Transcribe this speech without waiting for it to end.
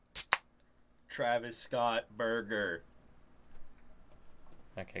Travis Scott burger.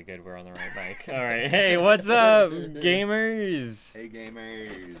 Okay, good. We're on the right mic. All right. Hey, what's up, gamers? Hey,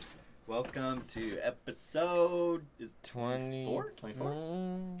 gamers. Welcome to episode 24?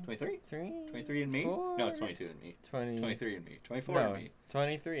 23? 3? 23 and me? Four? No, it's 22 and me. 23 and me. 24 No, and me.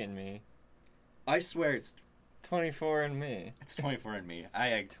 23 and me. I swear it's 24 and me. 24 and me.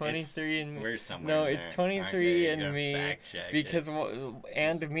 23 and me. We're somewhere No, in it's there. 23 Okay, and you're me gonna fact check because it.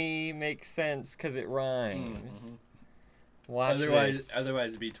 and me makes sense because it rhymes. Mhm. Watch Otherwise this.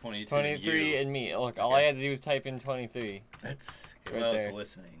 it'd be 22 23 and and me. Look, all I had to do was type in 23. That's It's right well, there. it's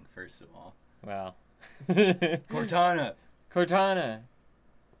listening, first of all. Wow. Cortana. Cortana.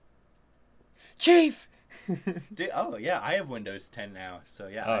 Chief! Oh, yeah, I have Windows 10 now, so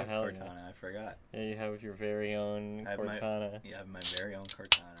yeah, Oh, I have hell Cortana. yeah. I forgot. Yeah, you have your very own I have my- Cortana. Yeah, I have my very own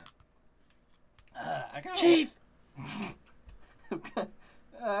Cortana. I got Chief!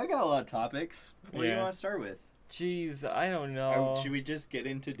 I got a lot of topics. What do you Yeah. want to start with? Jeez, I don't know. Should we just get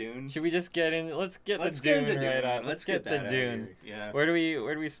into Dune? Should we just get in? Let's get Let's the get Dune into right Dune. out. Let's get the that out Dune. here. Yeah. Where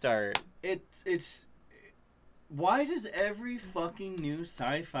do we start? It's why does every fucking new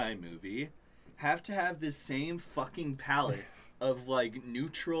sci-fi movie have to have the same fucking palette of like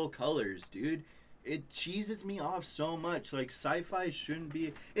neutral colors, dude? It cheeses me off so much. Like sci-fi shouldn't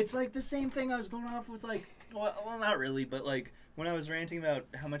be. It's like the same thing I was going off with like. Well, not really, but like when I was ranting about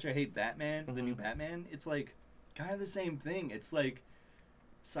how much I hate Batman, the new Batman. It's like kind of the same thing. It's like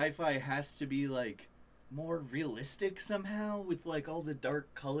sci-fi has to be like more realistic somehow with like all the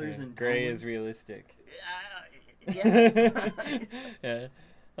dark colors Yeah, and gray tones. is realistic. Yeah. yeah.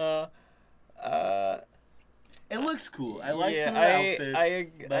 It looks cool. I like yeah, some of the outfits. I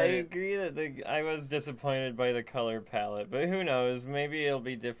but agree that I was disappointed by the color palette, but who knows? Maybe it'll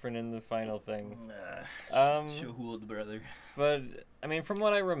be different in the final thing. Shahul, brother. But I mean, from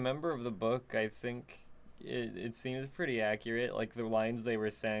what I remember of the book, I think it seems pretty accurate. Like the lines they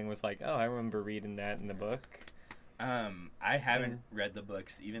were saying was like, "Oh, I remember reading that in the book." I haven't read the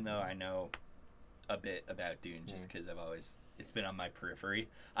books, even though I know a bit about Dune, just because it's been on my periphery.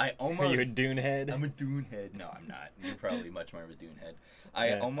 Are you a Dune head? I'm a Dune head. No, I'm not. You're probably much more of a Dune head.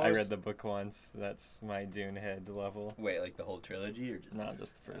 I read the book once. That's my Dune head level. Wait, like the whole trilogy, or just No,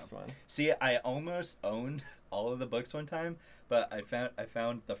 just the first one. See, I almost owned all of the books one time, but I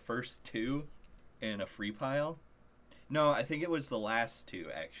found the first two in a free pile. No, I think it was the last two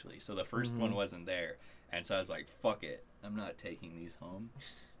actually. So the first one wasn't there, and so I was like, "Fuck it, I'm not taking these home."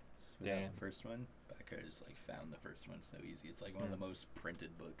 Without Damn. the first one, but I could have just like found the first one so easy. It's like one of the most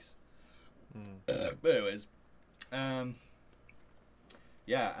printed books. But anyways,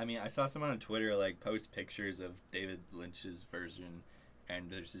 yeah, I mean, I saw someone on Twitter like post pictures of David Lynch's version, and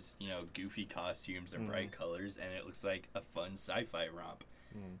there's just goofy costumes and bright colors, and it looks like a fun sci-fi romp.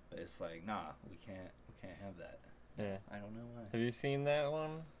 But it's like, nah, we can't have that. Yeah. I don't know why. Have you seen that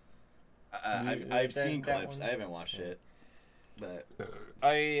one? I've seen that clips. one? I haven't watched it, but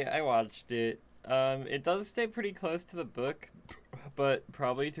I watched it. It does stay pretty close to the book, but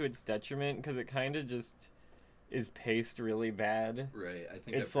probably to its detriment because it kind of just is paced really bad. right. I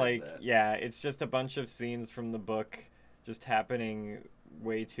think It's I've heard like, that. yeah, it's just a bunch of scenes from the book just happening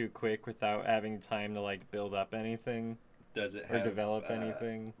way too quick without having time to like build up anything Does it or have develop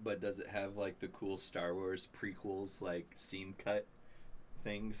anything. But does it have like the cool Star Wars prequels, like scene cut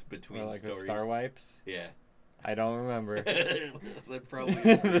things between Or like stories? the star wipes. Yeah. I don't remember. They probably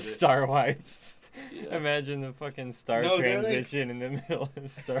The star wipes. Yeah. Imagine the fucking star No, they're like- transition in the middle of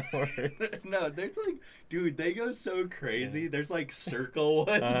Star Wars. No, there's like, dude, they go so crazy. There's like circle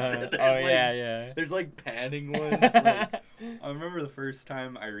ones. and there's oh like, yeah. There's like panning ones. Like, I remember the first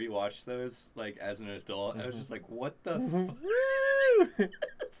time I rewatched those, like as an adult, I was just like, what the fuck?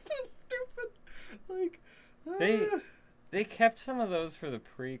 It's so stupid. Like, They kept some of those for the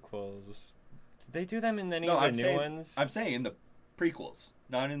prequels. Did they do them in any No, of the I'm new saying- ones? I'm saying in the prequels,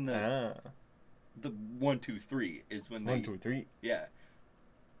 not in the Ah. the 1, 2, 3 is when they 1, 2, 3. yeah.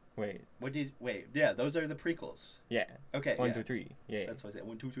 Wait. Yeah, those are the prequels. Yeah. Okay. 1, yeah. 2, 3. Yeah. That's what I said.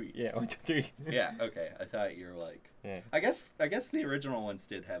 1, 2, 3. Yeah. 1, 2, 3. Yeah. Okay. I thought you were like. Yeah. I guess the original ones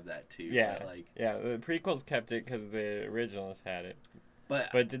did have that too. Yeah. But like. Yeah. The prequels kept it because the originals had it.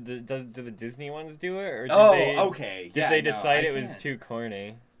 But did the Disney ones do it, or did okay. Did Yeah, they no, decide I it was can't. too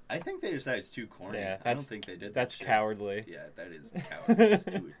corny? I think they decided it's too corny. Yeah, I don't think they did. That's that shit. cowardly. Yeah, that is cowardice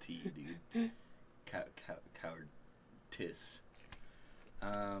to a T, dude. Coward tis.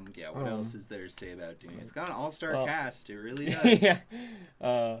 Yeah. What else is there to say about Dune? It's got an all-star cast. It really does. Yeah.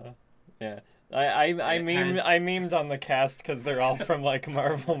 Yeah. I memed on the cast because they're all from like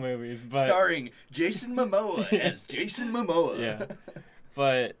Marvel movies, but Starring Jason Momoa as Jason Momoa. Yeah.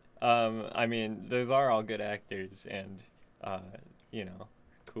 But I mean, those are all good actors and,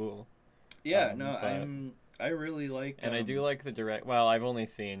 cool. Yeah, But- I really like. And I do like the direct. Well, I've only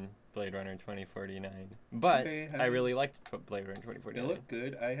seen Blade Runner 2049, but Okay, I really liked Blade Runner They 2049. look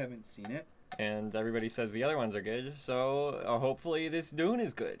good. I haven't seen it. And everybody says the other ones are good, so hopefully this Dune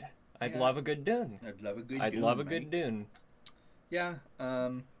is good. I'd Yeah. love a good Dune. I'd love a good. I'd Dune, love a mate. good Dune. Yeah.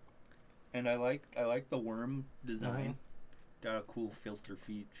 And I like the worm design. Got a cool filter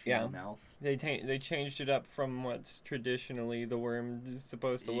feet, Yeah. mouth. They changed it up from what's traditionally the worm is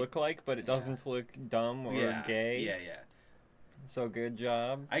supposed to Ye- look like, but it yeah. doesn't look dumb or Yeah. gay. Yeah. So good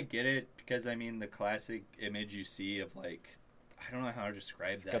job. I get it because I mean the classic image you see of like I don't know how to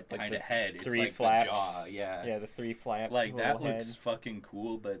describe It's that got, like, kind of the head. Three it's like flaps. the jaw. Yeah. Yeah, the three flap. Like that little looks head. fucking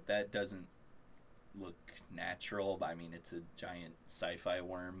cool, but that doesn't look natural. I mean, it's a giant sci-fi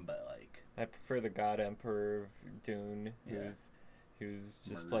worm, but like I prefer the God Emperor of Dune, Yeah. who's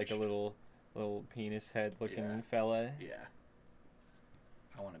just like a Merged. little penis head looking Yeah. fella. yeah.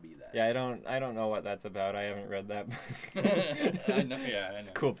 I want to be that. Yeah, I don't know what that's about. I haven't read that. I know. Yeah, I know. It's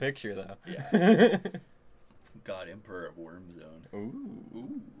a cool picture though. Yeah. God Emperor of Worm Zone. Ooh.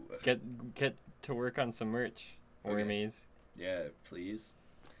 Ooh. Get to work on some merch, Okay. wormies. Yeah, please.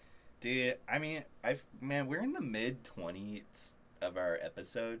 Dude, I mean, we're in the mid-20s of our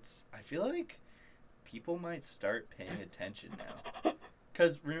episodes. I feel like people might start paying attention now.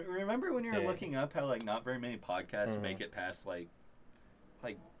 Because remember when you were Yeah. looking up how, like, not very many podcasts Mhm. make it past, like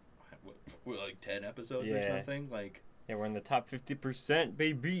 10 episodes or Yeah. something? Like, Yeah, we're in the top 50%,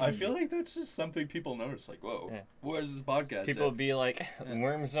 baby. I feel like that's just something people notice. Like, whoa, Yeah. what is this podcast? people at? be like,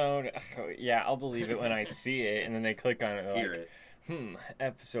 Worm Zone. Yeah, I'll believe it when I see it, and then they click on it. They're Hear like, it.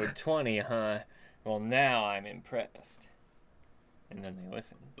 episode 20, huh? Well, now I'm impressed. And then they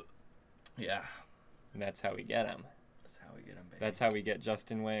listen. Yeah. And that's how we get them. That's how we get them, baby. That's how we get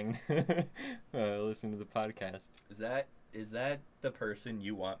Justin Wang listen to the podcast. Is that the person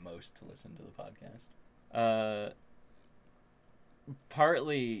you want most to listen to the podcast?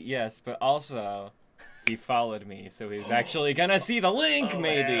 Partly, yes, but also he followed me, so he's actually gonna see the link,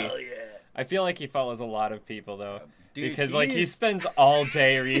 maybe. Hell yeah. I feel like he follows a lot of people, though. Dude, because, like, he is- spends all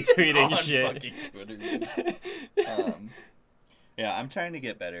day he's retweeting on shit. fucking Twitter, dude. Yeah, I'm trying to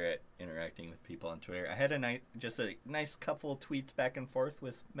get better at interacting with people on Twitter. I had a nice couple tweets back and forth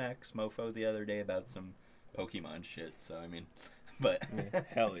with Max Mofo the other day about some Pokemon shit. So I mean, but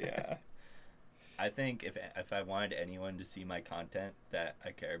Hell yeah. I think if I wanted anyone to see my content that I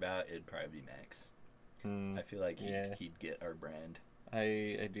care about, it'd probably be Max. Hmm, I feel like yeah. he'd get our brand.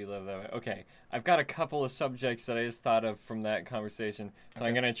 I do love that. Okay, I've got a couple of subjects that I just thought of from that conversation, so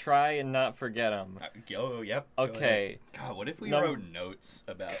I'm Okay. gonna try and not forget them. Yep. go Okay, ahead. God, what if we Num- wrote notes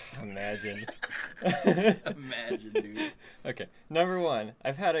about? imagine. Imagine, dude. Okay, number one,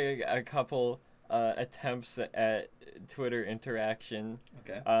 I've had a couple attempts at Twitter interaction.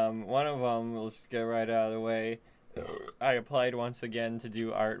 Okay. One of them, let's get right out of the way. I applied once again to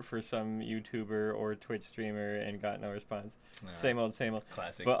do art for some YouTuber or Twitch streamer and got no response. Same old, same old.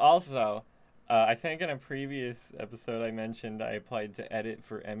 Classic. But also, I think in a previous episode I mentioned I applied to edit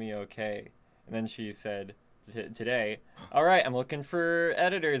for MEOK. And then she said today, all right, I'm looking for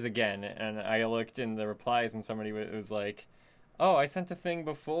editors again. And I looked in the replies and somebody was like, oh, I sent a thing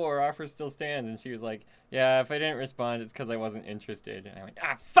before, offer still stands. And she was like, yeah, if I didn't respond, it's because I wasn't interested. And I went,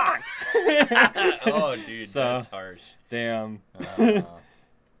 ah, fuck! Oh, dude, So, that's harsh. Damn.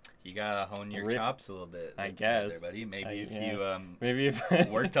 You gotta hone your Rip. chops a little bit. I there, guess. buddy. Maybe if yeah. you Maybe if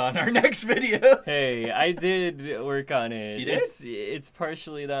worked on our next video. Hey, I did work on it. You did? It's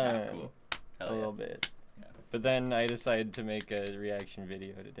partially done. Ah, cool. A Hell little yeah. bit. Yeah. But then I decided to make a reaction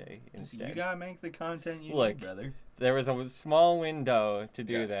video today instead. You gotta make the content you Look. need, brother. There was a small window to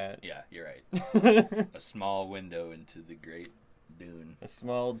do Yeah. that. Yeah, you're right. A small window into the great Dune. A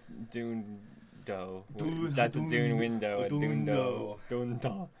small dune dough. Dune- That's a dune dune- window. A dune dough. Dune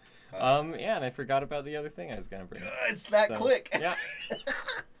dough. Yeah, and I forgot about the other thing I was gonna bring. It's that So, quick. Yeah.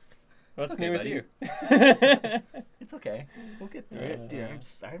 What's okay, new with buddy. you? It's okay. We'll get through it. Dude,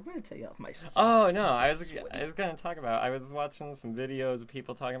 I'm gonna take off my socks. Oh I'm no, so I was sweaty. gonna talk about. I was watching some videos of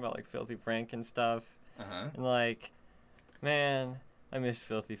people talking about like Filthy Frank and stuff, Uh-huh. and like, man, I miss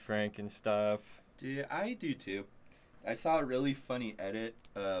Filthy Frank and stuff. Dude, I do too. I saw a really funny edit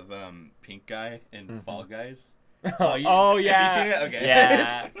of Pink Guy in Mhm. Fall Guys. Oh, yeah, Have you seen it? Okay.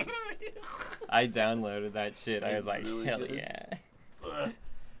 yeah. I downloaded that shit. I It's was like, really hell good. yeah.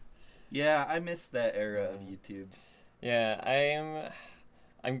 Yeah, I miss that era of YouTube. Yeah,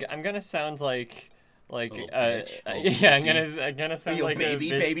 I'm gonna sound like Little bitch, little yeah, pussy. I'm gonna sound Yo, like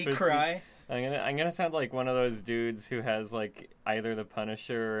baby, a bitch baby, pussy. cry. I'm gonna sound like one of those dudes who has like either the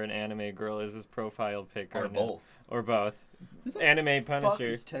Punisher or an anime girl as his profile pic Or right now. both. Or both. Who the Anime fuck Punisher.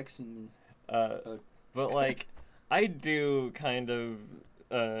 is texting me? But like, I do kind of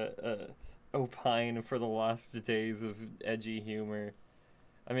opine for the lost days of edgy humor.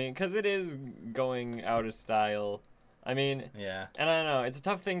 I mean, because it is going out of style. I mean, Yeah. and I don't know, it's a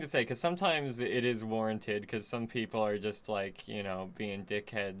tough thing to say because sometimes it is warranted because some people are just like, you know, being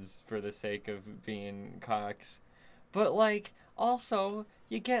dickheads for the sake of being cocks. But like, also,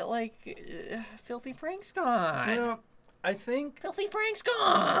 you get like, Filthy Frank's gone. You know, I think Filthy Frank's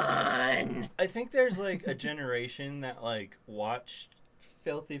gone. there's like a generation that like watched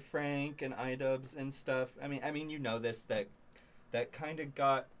Filthy Frank and iDubbbz and stuff. I mean, you know this, that kind of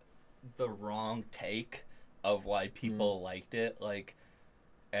got the wrong take of why people liked it, like,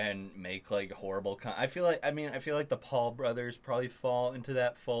 and make like horrible I feel like the Paul brothers probably fall into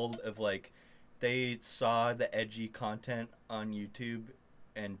that fold of like they saw the edgy content on YouTube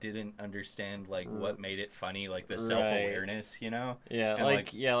and didn't understand like what made it funny, like the self-awareness, you know? Yeah, And,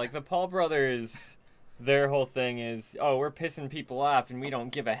 like the Paul brothers, their whole thing is, oh, we're pissing people off and we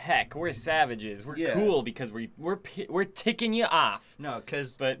don't give a heck. We're savages. We're cool because we're ticking you off. No,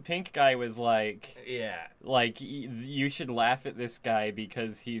 because But Pink Guy was like, yeah, like you should laugh at this guy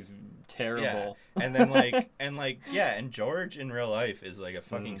because he's terrible. Yeah. And then and George in real life is like a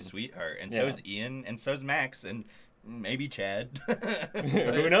fucking sweetheart, and so is Ian, and so is Max, and maybe Chad.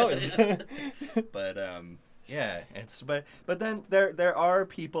 Who knows? But yeah, but then there are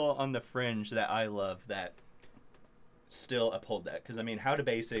people on the fringe that I love that still uphold that, because I mean, How to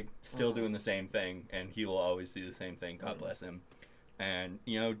Basic still doing the same thing, and he will always do the same thing. God bless him. And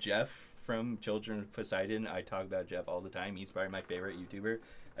you know, Jeff from Children of Poseidon, I talk about Jeff all the time. He's probably my favorite YouTuber.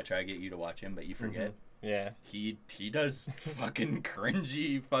 I try to get you to watch him, but you forget. Yeah. He does fucking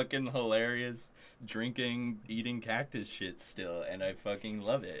cringy, fucking hilarious drinking, eating cactus shit still, and I fucking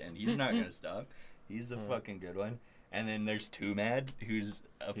love it. And he's not gonna stop. He's a fucking good one. And then there's Too Mad, who's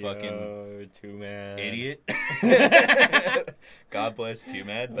a fucking Too Mad idiot. God bless Too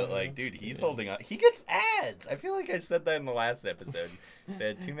Mad, but like, dude, he's holding on. He gets ads. I feel like I said that in the last episode.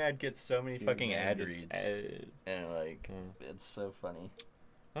 That Too Mad gets so many fucking ad reads, and like, it's so funny.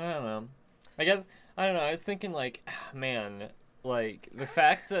 I don't know. I guess I don't know. I was thinking like, man, like the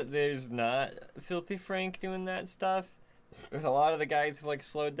fact that there's not Filthy Frank doing that stuff, and a lot of the guys have like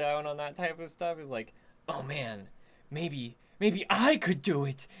slowed down on that type of stuff is like, oh man, maybe I could do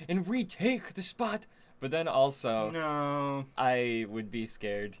it and retake the spot. But then also, No. I would be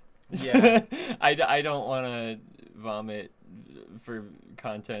scared. Yeah. I don't want to vomit for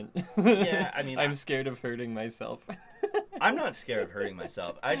content. Yeah, I mean, I'm scared of hurting myself. I'm not scared of hurting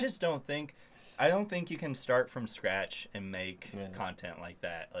myself. I don't think you can start from scratch and make content like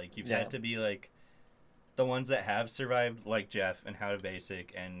that. Like, you've had to be like the ones that have survived, like Jeff and How to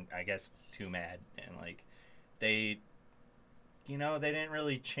Basic and I guess Too Mad, and like they didn't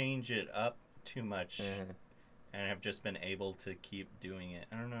really change it up too much and have just been able to keep doing it.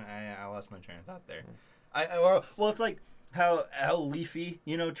 I don't know. I lost my train of thought there. It's like how Leafy,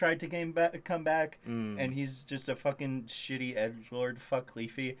 tried to come back, and he's just a fucking shitty edgelord. Fuck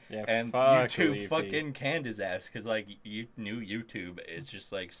Leafy. Yeah, and fuck YouTube Leafy. fucking canned his ass because like YouTube is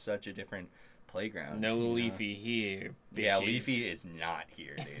just like such a different playground. No Leafy here, bitches. Yeah, Leafy is not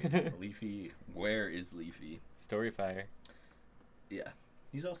here, dude. Leafy, where is Leafy? Storyfire. Yeah,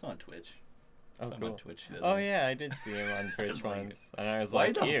 he's also on Twitch. Oh, so cool. On Twitch Yeah, I did see him on Twitch like, once, and I was why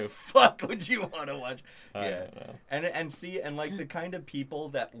like, the "You." fuck would you want to watch? I Yeah, don't know. and like the kind of people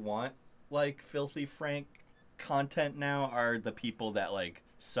that want like Filthy Frank content now are the people that like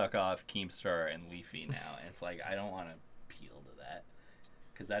suck off Keemstar and Leafy now. And it's like, I don't want to appeal to that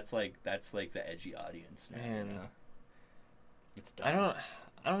because that's like the edgy audience now. Man. You know? It's dumb.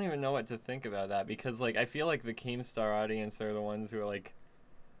 I don't even know what to think about that because like I feel like the Keemstar audience are the ones who are like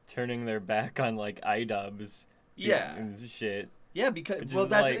turning their back on like iDubbbz. Yeah. And shit. Yeah, because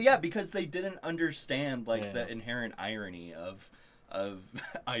because they didn't understand like the inherent irony of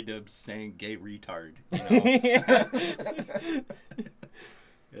iDubbbz saying gay retard.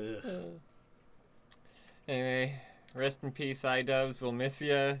 Anyway, rest in peace, iDubbbz. We'll miss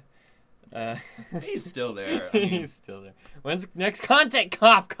you. He's still there. He's still there. When's the next Content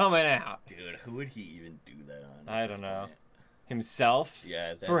Cop coming out? Dude, who would he even do that on? I don't know. Himself?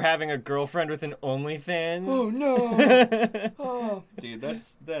 Yeah. For having a girlfriend with an OnlyFans? Oh no! Oh, dude,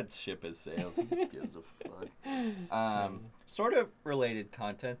 that ship has sailed. Who gives a fuck? Sort of related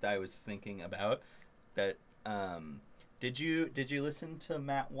content that I was thinking about. That did you listen to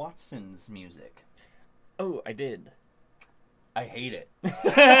Matt Watson's music? Oh, I did. I hate it.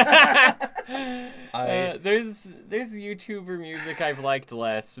 There's YouTuber music I've liked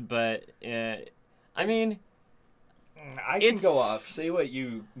less, but I mean, I can go off. Say what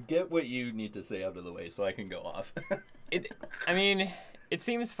you need to say out of the way, so I can go off. I mean, it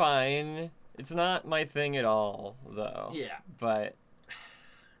seems fine. It's not my thing at all, though. Yeah, but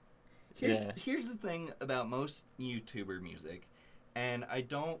here's the thing about most YouTuber music, and I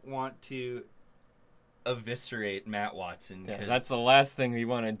don't want to eviscerate Matt Watson. Yeah, that's the last thing we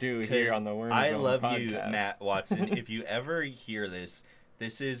want to do here on the Worm Zone I love podcast. you, Matt Watson. If you ever hear this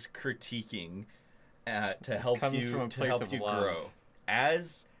is critiquing to help you grow.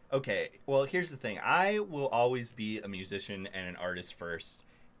 Well, here's the thing. I will always be a musician and an artist first,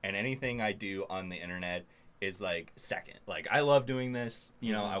 and anything I do on the internet is like second. Like, I love doing this.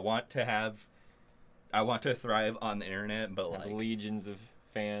 You know, I want to thrive on the internet, but like legions of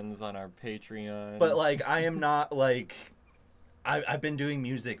fans on our Patreon. But like, I am not like, I've been doing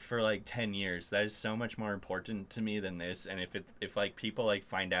music for like 10 years. That is so much more important to me than this. And if like people like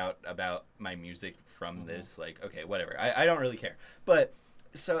find out about my music from this, like, okay, whatever. I don't really care. But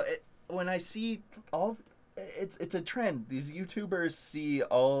so when I see it's a trend. These YouTubers see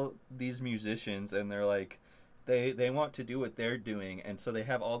all these musicians and they're like, they want to do what they're doing, and so they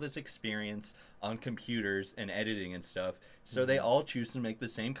have all this experience on computers and editing and stuff, so they all choose to make the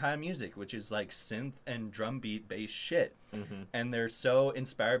same kind of music, which is like synth and drum beat based shit. And they're so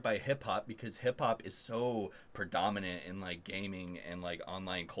inspired by hip-hop because hip-hop is so predominant in like gaming and like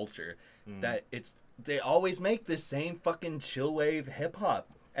online culture that they always make the same fucking chill wave hip-hop.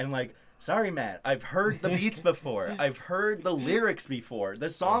 And like, sorry, Matt, I've heard the beats before. I've heard the lyrics before. The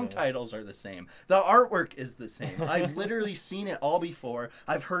song titles are the same. The artwork is the same. I've literally seen it all before.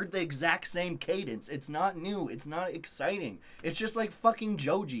 I've heard the exact same cadence. It's not new. It's not exciting. It's just like fucking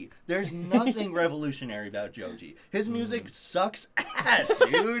Joji. There's nothing revolutionary about Joji. His music sucks ass,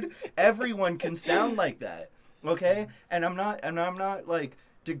 dude. Everyone can sound like that. Okay? And I'm not like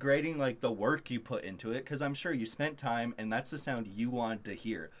degrading like the work you put into it, because I'm sure you spent time and that's the sound you want to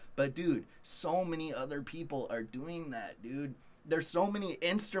hear. But dude, so many other people are doing that, dude. There's so many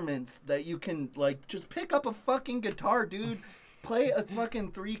instruments that you can like just pick up a fucking guitar, dude. Play a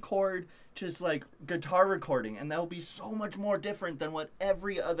fucking 3-chord just like guitar recording, and that'll be so much more different than what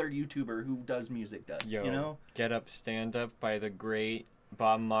every other YouTuber who does music does. Yo, you know? Get Up, Stand Up by the great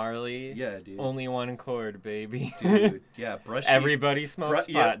Bob Marley. Yeah, dude. Only one chord, baby. Dude, yeah, brushy. Everybody smokes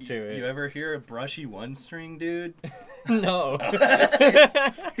pot to it. You ever hear a brushy one string, dude? No.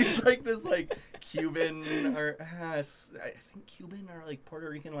 He's like this like Cuban or I think Cuban or like Puerto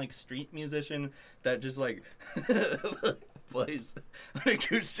Rican like street musician that just like plays an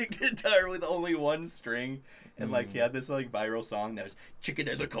acoustic guitar with only one string, and like he had this like viral song that was "Chicken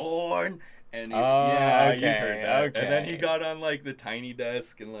in the Corn." And you've heard that. Okay. And then he got on like the tiny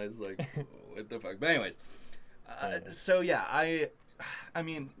desk and was like, oh, what the fuck? But anyways, so yeah, I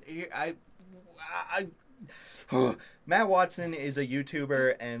mean, Matt Watson is a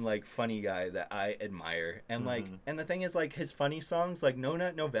YouTuber and like funny guy that I admire, and like, and the thing is like his funny songs like No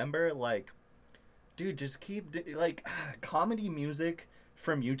Nut November, like, dude, just keep like comedy music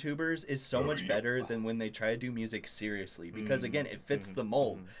from YouTubers is so much better than when they try to do music seriously, because again, it fits the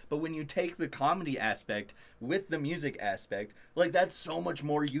mold. But when you take the comedy aspect with the music aspect, like, that's so much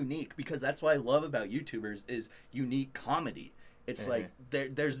more unique, because that's what I love about YouTubers is unique comedy. It's like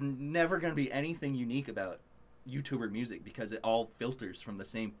there's never going to be anything unique about YouTuber music because it all filters from the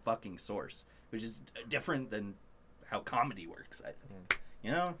same fucking source, which is different than how comedy works, I think.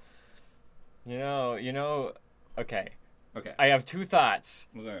 You know, okay. I have two thoughts.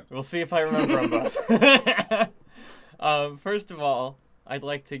 Okay. We'll see if I remember them both. First of all, I'd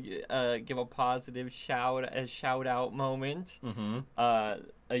like to give a positive shout out moment. A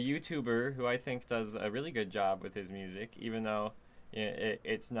YouTuber who I think does a really good job with his music, even though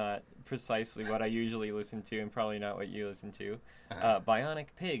it's not precisely what I usually listen to and probably not what you listen to. Bionic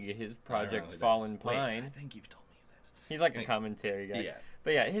Pig, his project Fallen Pine. Wait, I think you've told me that. He's like a commentary guy. Yeah.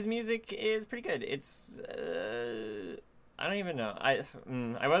 But yeah, his music is pretty good. It's I don't even know. I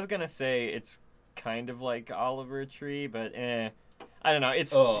was gonna say it's kind of like Oliver Tree, but I don't know.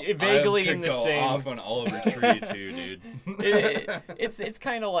 It's vaguely in the same. Off on Oliver Tree too, dude. It's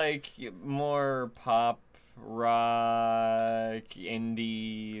kind of like more pop rock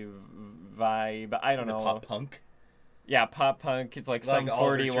indie vibe. I don't know. Pop punk. Yeah, pop punk. It's like Sum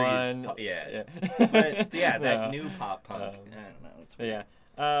 41. Yeah. But yeah, that new pop punk. I don't know. It's weird. Yeah.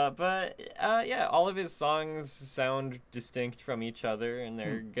 Yeah, all of his songs sound distinct from each other, and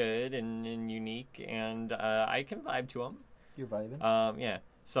they're good and unique, and I can vibe to them. You're vibing? Yeah.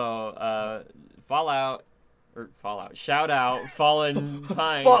 So, Fallout, or Fallout. Shout out, Fallen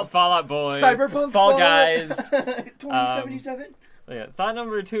Pine, Fallout Boy, Cyberpunk Fall Guys. 2077. Yeah, thought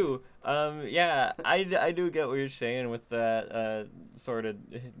number 2. Yeah, I do get what you're saying with that sort of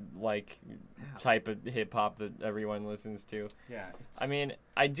like type of hip hop that everyone listens to. Yeah. I mean,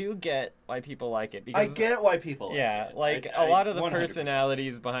 I do get why people like it because I get why people. yeah, like a lot of the 100%.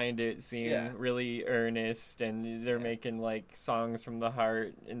 personalities behind it seem Yeah. really earnest, and they're making like songs from the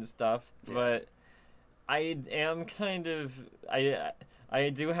heart and stuff. Yeah. But I am kind of I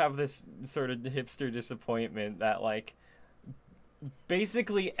do have this sort of hipster disappointment that like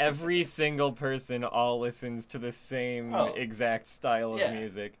basically every single person all listens to the same exact style of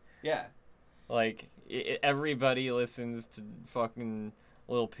music. Yeah. Like everybody listens to fucking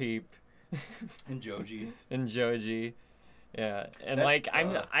Lil Peep And Joji. and Joji. Yeah, and That's, like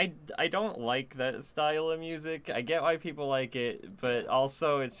I don't like that style of music. I get why people like it, but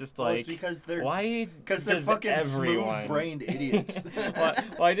also it's just Well, like it's because they're why they're does fucking everyone smooth-brained idiots.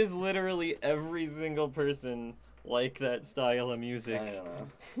 why does literally every single person like that style of music? I don't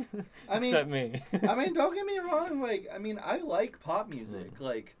know. I mean, except me. I mean, don't get me wrong. Like, I mean, I like pop music.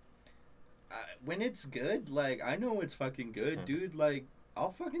 Like, when it's good, like, I know it's fucking good, dude. Like,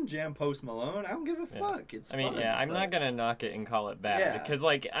 I'll fucking jam Post Malone. I don't give a fuck. It's I mean, fun, yeah, I'm but- not gonna knock it and call it bad Yeah. because,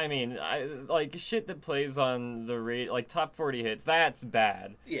 like, I mean, like shit that plays on the radio, like top 40 hits, that's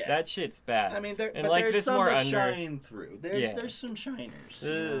bad. Yeah. That shit's bad. I mean, and but like there's this some more that under shine through. There's Yeah. there's some shiners. you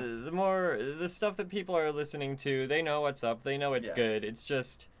know? the more the stuff that people are listening to, they know what's up. They know it's Yeah. good. It's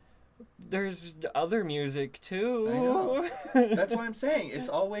just there's other music too. I know. That's what I'm saying. It's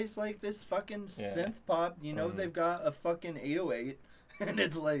always like this fucking Yeah. synth pop. You know, Mhm. they've got a fucking 808, and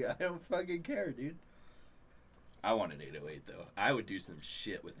it's like, I don't fucking care, dude. I want an 808 though. I would do some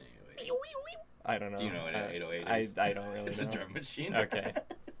shit with an 808. I don't know. Do you know what an 808 is? I don't really It's know. a drum machine. Okay.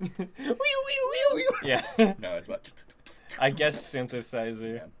 Yeah. No, it's about. I guessed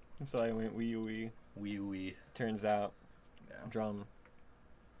synthesizer. Yeah. So I went wee wee. Wee. Turns out Yeah. drum.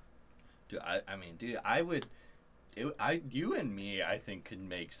 Dude, I mean, dude, you and me, I think, could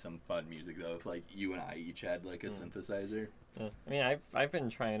make some fun music though. If like you and I each had like a synthesizer. Yeah. I mean, I've been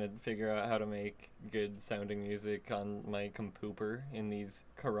trying to figure out how to make good sounding music on my computer in these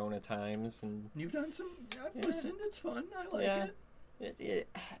Corona times, and You've done some. I've Yeah. listened. It's fun. I like Yeah. it.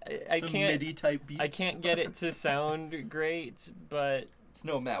 I Some can't MIDI type beats. I can't get it to sound great, but It's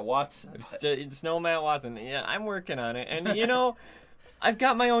no Matt Watson. it's no Matt Watson. Yeah, I'm working on it, and you know, I've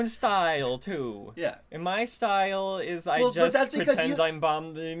got my own style too. Yeah. And my style is I Well, but just that's because pretend you- I'm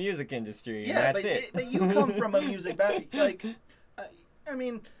bomb the music industry. And Yeah, that's but it. you come from a music background. Like, I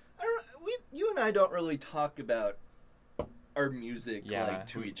mean, you and I don't really talk about our music Yeah, like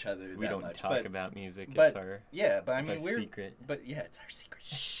to each other we that don't much. talk but, about music. but It's our yeah, but I it's mean our we're secret. But yeah, it's our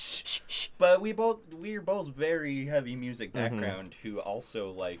secret. But we're both very heavy music Mm-hmm. background who also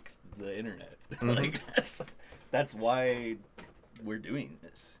like the internet. Mhm. Like that's why we're doing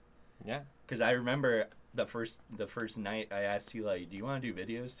this. Yeah. Because I remember the first night I asked you like, do you want to do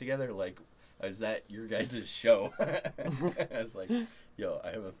videos together? Like, is that your guys' show? I was like, yo,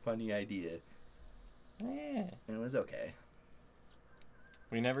 I have a funny idea, Yeah. and it was okay.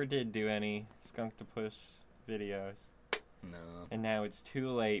 We never did do any Skunktapuss videos. No. And now it's too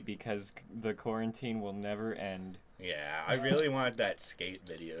late because the quarantine will never end. Yeah, I really wanted that skate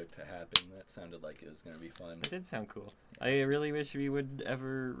video to happen. That sounded like it was gonna be fun. It did sound cool. I really wish we would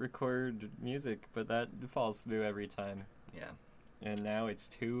ever record music, but that falls through every time. Yeah. And now it's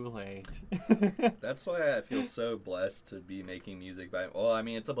too late. That's why I feel so blessed to be making music. Well, I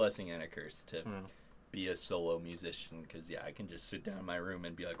mean, it's a blessing and a curse to be a solo musician. Because yeah, I can just sit down in my room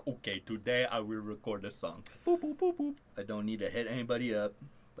and be like, okay, today I will record a song. Boop boop boop boop. I don't need to hit anybody up,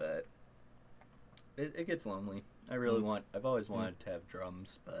 but it gets lonely. I really I've always wanted to have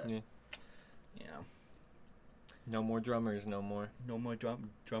drums, but Yeah. you know, No more drummers, no more. no more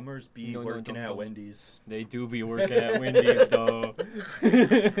drummers be No, working don't at go. Wendy's. They do be working at Wendy's, though.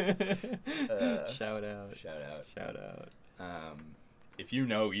 Shout out. Shout out. Shout out. If you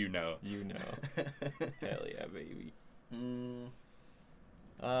know, you know. You know. Hell yeah, baby.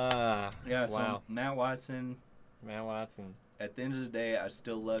 Yeah, so wow. Matt Watson, Matt Watson. at the end of the day, I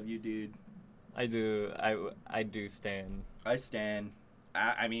still love you, dude. I do stand. I stand.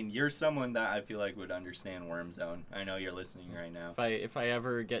 I mean, you're someone that I feel like would understand Worm Zone. I know you're listening right now. If I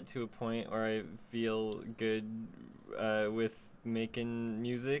ever get to a point where I feel good with making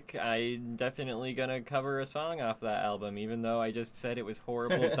music, I definitely gonna cover a song off that album, even though I just said it was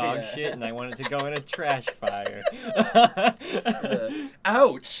horrible dog Yeah. shit and I want it to go in a trash fire.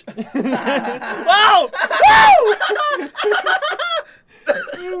 Ouch! Wow!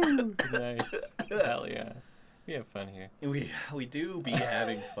 Woo! Nice. Hell yeah. We have fun here. We do be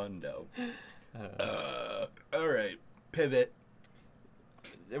having fun though. All right, pivot.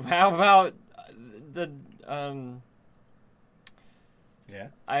 How about the Yeah.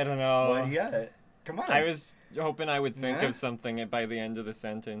 I don't know. What do you got? Come on. I was hoping I would think Yeah? of something by the end of the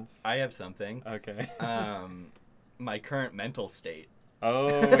sentence. I have something. Okay. My current mental state. Oh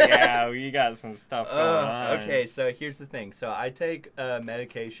yeah, we got some stuff going on. Okay, so here's the thing. So I take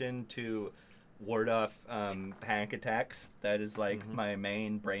medication to ward off panic attacks. That is like my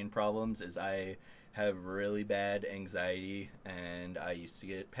main brain problems. Is I have really bad anxiety, and I used to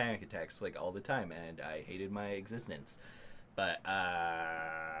get panic attacks like all the time, and I hated my existence. But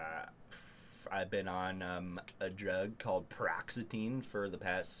I've been on a drug called paroxetine for the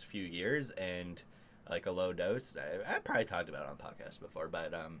past few years, and like a low dose. I probably talked about it on the podcast before,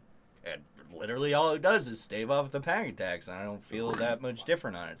 but and literally all it does is stave off the panic attacks, and I don't feel that much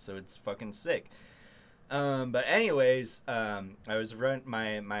different on it, so it's fucking sick. But anyways, I was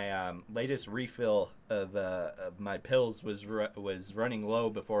my latest refill of my pills was running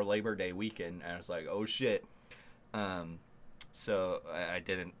low before Labor Day weekend, and I was like, oh shit. So I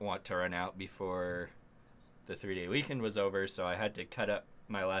didn't want to run out before the 3-day weekend was over, so I had to cut up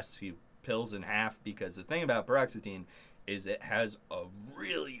my last few pills in half, because the thing about paroxetine is it has a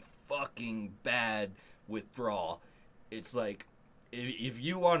really fucking bad withdrawal. It's like, if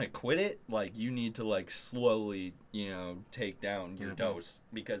you want to quit it, like, you need to, like, slowly, take down your dose,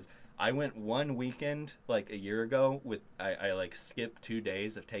 because I went one weekend, like, a year ago with, I like, skipped 2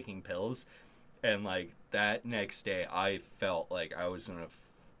 days of taking pills, and, like, that next day, I felt like I was gonna,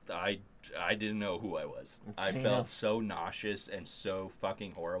 I didn't know who I was. I felt so nauseous and so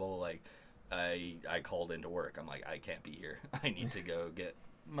fucking horrible, like, I called into work. I'm like, I can't be here. I need to go get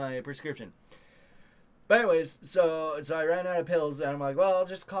my prescription. But anyways, so I ran out of pills, and I'm like, well,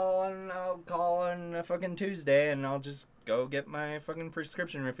 I'll call on a fucking Tuesday, and I'll just go get my fucking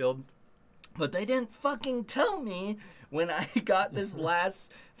prescription refilled. But they didn't fucking tell me when I got this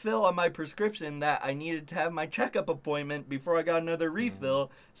last fill on my prescription that I needed to have my checkup appointment before I got another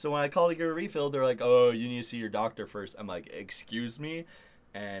refill. So when I called to get a refill, they're like, oh, you need to see your doctor first. I'm like, excuse me?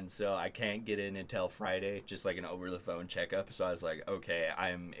 And so I can't get in until Friday, just like an over-the-phone checkup. So I was like, okay,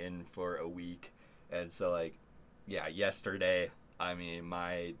 I'm in for a week. And so, like, yeah, yesterday, I mean,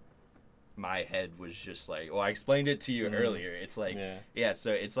 my head was just like, well, I explained it to you earlier. It's like, yeah,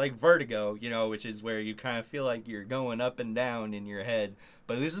 so it's like vertigo, which is where you kind of feel like you're going up and down in your head.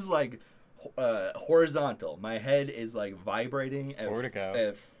 But this is like horizontal. My head is like vibrating at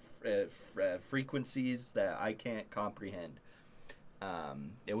frequencies that I can't comprehend.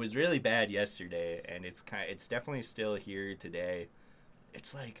 It was really bad yesterday, and it's definitely still here today.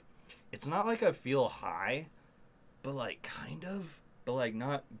 It's like, it's not like I feel high, but like kind of. But, like,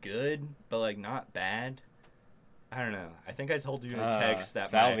 not good, but, like, not bad. I don't know. I think I told you in a text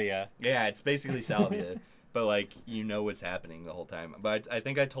that salvia. Yeah, it's basically salvia. But, like, you know what's happening the whole time. But I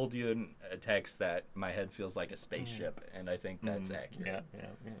think I told you in a text that my head feels like a spaceship, and I think that's accurate.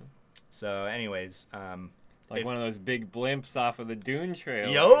 Yeah. So, anyways, like one of those big blimps off of the Dune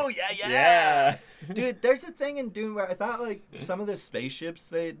trailer. Yo, yeah. Dude, there's a thing in Dune where I thought, like, some of the spaceships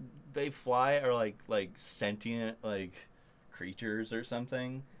they fly are, like, sentient, like, creatures or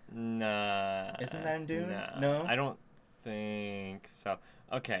something. Nah. Isn't that in Dune? Nah. No? I don't think so.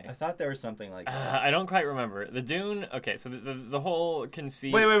 Okay. I thought there was something like that. I don't quite remember. The Dune, okay, so the whole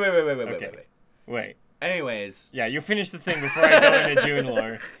conceit... Wait. Anyways. Yeah, you finish the thing before I go into Dune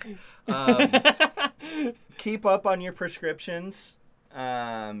lore. Keep up on your prescriptions,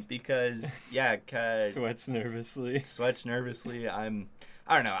 because, yeah... Sweats nervously. I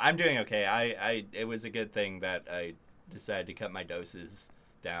don't know, I'm doing okay. It was a good thing that I decided to cut my doses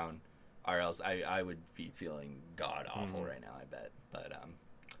down, or else I would be feeling god-awful right now, I bet. But,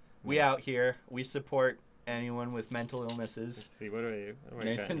 we out here. We support anyone with mental illnesses. Let's see, what do I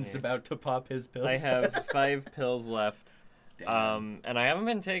Nathan's about to pop his pills. I have 5 pills left. Damn. And I haven't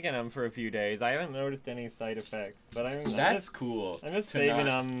been taking them for a few days. I haven't noticed any side effects, but That's cool. I'm just saving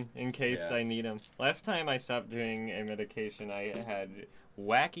them in case I need them. Last time I stopped doing a medication, I had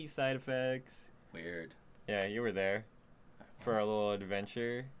wacky side effects. Weird. Yeah, you were there for a little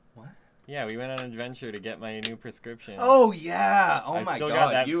adventure. What? Yeah, we went on an adventure to get my new prescription. Oh, yeah. Oh, my God. I still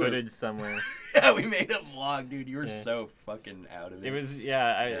got that footage somewhere. Yeah, we made a vlog, dude. You were so fucking out of it. It was,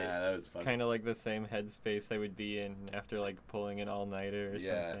 that was fun. Kind of like the same headspace I would be in after, like, pulling an all-nighter or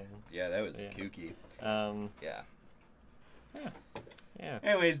something. Yeah, that was kooky. Yeah.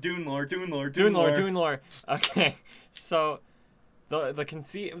 Anyways, Dune lore. Okay, so The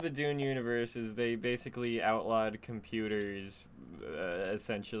conceit of the Dune universe is they basically outlawed computers,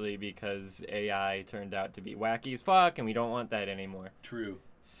 essentially because AI turned out to be wacky as fuck, and we don't want that anymore. True.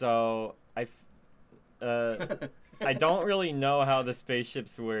 So I don't really know how the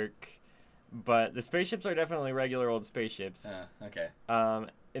spaceships work, but the spaceships are definitely regular old spaceships. Okay.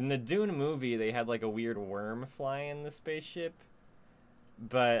 In the Dune movie, they had like a weird worm fly in the spaceship.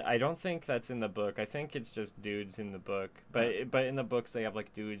 But I don't think that's in the book. I think it's just dudes in the book. But in the books, they have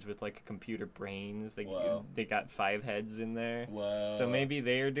like dudes with like computer brains. They got 5 heads in there. Whoa. So maybe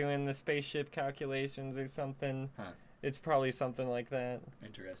they're doing the spaceship calculations or something. Huh. It's probably something like that.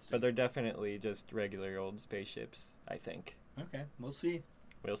 Interesting. But they're definitely just regular old spaceships, I think. Okay, we'll see.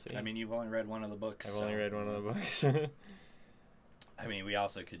 We'll see. I mean, you've only read one of the books. I've only read one of the books. I mean, we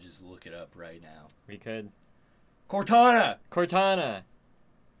also could just look it up right now. We could. Cortana! Cortana!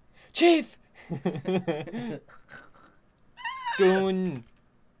 Chief! Dune.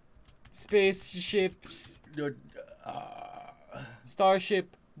 Spaceships.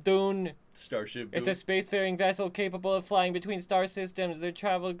 Starship. Dune. Starship. It's a spacefaring vessel capable of flying between star systems. They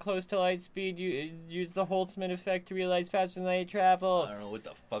travel close to light speed. You use the Holtzman effect to realize faster than they travel. I don't know what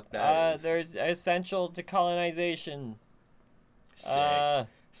the fuck that is. They're essential to colonization. Sick.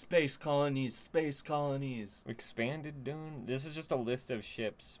 Space colonies. Expanded Dune. This is just a list of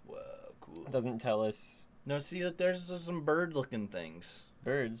ships. Whoa, cool. It doesn't tell us. No, see, there's some bird-looking things.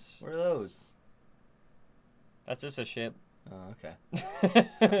 Birds. What are those? That's just a ship. Oh,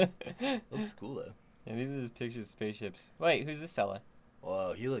 okay. Looks cool, though. Yeah, these are just pictures of spaceships. Wait, who's this fella?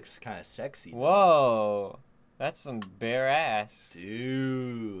 Whoa, he looks kind of sexy. Whoa. That's some bare ass.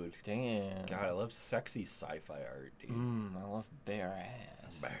 Dude. Damn. God, I love sexy sci-fi art, dude. I love bare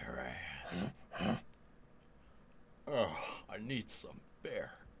ass. Bare ass. Oh, I need some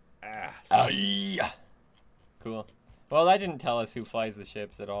bare ass. Cool. Well, that didn't tell us who flies the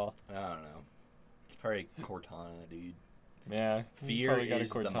ships at all. I don't know. Probably Cortana, dude. Yeah. Fear is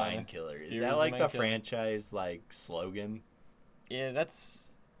the mind killer. Is Fear that is like the the mind killer. franchise like slogan? Yeah, that's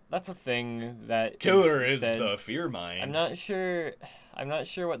a thing that Killer is said. the fear mind. I'm not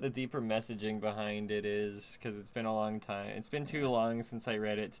sure what the deeper messaging behind it is, because it's been a long time. It's been too long since I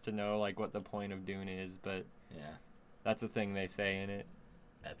read it to know like what the point of Dune is, but Yeah. that's a thing they say in it.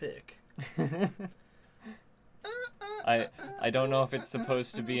 Epic. I don't know if it's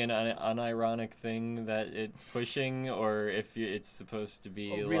supposed to be an unironic thing that it's pushing, or if it's supposed to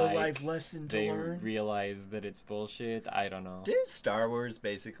be A like real life lesson to they learn. realize that it's bullshit. I don't know. Did Star Wars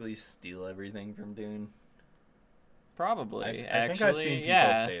basically steal everything from Dune? Probably. I think Actually, I've seen people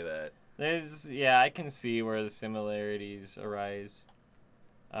yeah. say that. I can see where the similarities arise.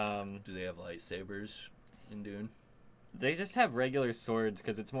 Do they have lightsabers in Dune? They just have regular swords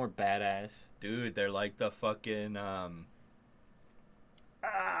because it's more badass. Dude, they're like the fucking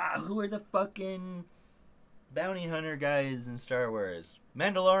who are the fucking bounty hunter guys in Star Wars?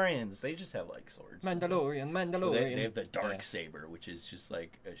 Mandalorians. They just have like swords. Mandalorian. Well, they have the dark Yeah. saber, which is just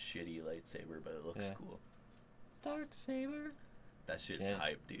like a shitty lightsaber, but it looks Yeah. cool. Dark saber. That shit's Yeah.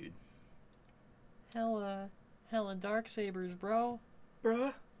 hype, dude. Hella dark sabers, bro.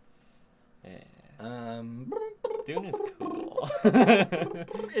 Bruh. Yeah. Dune is cool.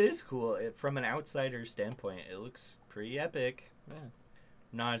 It is cool. From an outsider standpoint, it looks pretty epic. Yeah.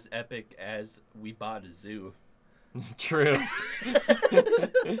 Not as epic as We Bought a Zoo. True.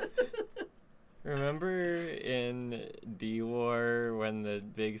 Remember in D-War when the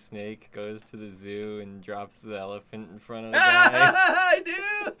big snake goes to the zoo and drops the elephant in front of the guy? I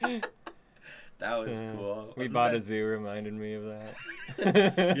do. That was cool. We Wasn't Bought that- a Zoo reminded me of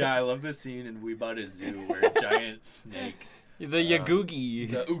that. Yeah, I love the scene in We Bought a Zoo where a giant snake. The Yagugi.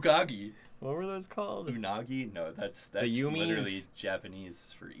 The Ugagi. What were those called? Unagi? No, that's Yumis? literally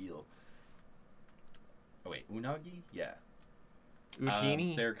Japanese for eel. Oh wait, unagi? Yeah.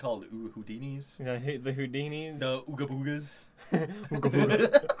 Ukini? They're called Houdinis. I hate the Houdinis. The Oogabugas.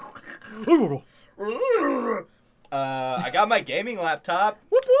 I got my gaming laptop.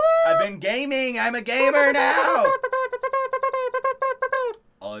 Whoop, whoop! I've been gaming. I'm a gamer now.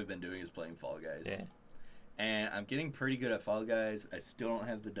 All I've been doing is playing Fall Guys. Yeah. And I'm getting pretty good at Fall Guys. I still don't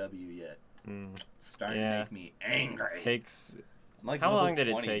have the W yet. It's starting Yeah. to make me angry. Takes. I'm like How level long did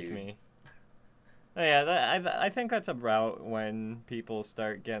it 20, take dude. me? Oh, yeah, I think that's about when people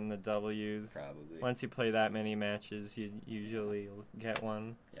start getting the W's. Probably. Once you play that many matches, you usually get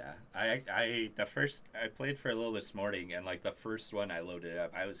one. Yeah. I played for a little this morning, and like the first one I loaded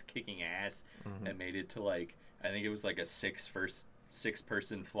up, I was kicking ass and made it to like, I think it was like a six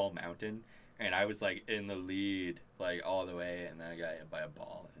person full mountain, and I was like in the lead like all the way, and then I got hit by a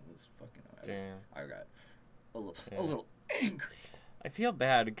ball, and it was fucking. I got a little angry. I feel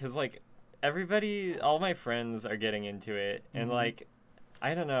bad because, like, all my friends are getting into it. And, like,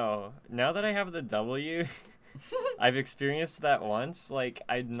 I don't know. Now that I have the W, I've experienced that once. Like,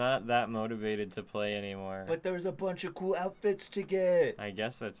 I'm not that motivated to play anymore. But there's a bunch of cool outfits to get. I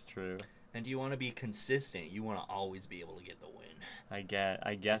guess that's true. And you want to be consistent. You want to always be able to get the win. I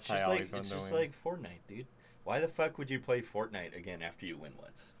guess I always want to win. It's just like Fortnite, dude. Why the fuck would you play Fortnite again after you win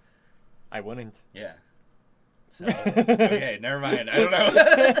once? I wouldn't. Yeah. So, okay, never mind. I don't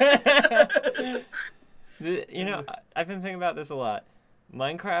know. You know, I've been thinking about this a lot.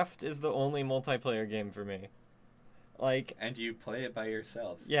 Minecraft is the only multiplayer game for me. Like, and you play it by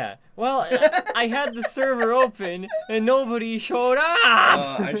yourself. Yeah. Well, I had the server open and nobody showed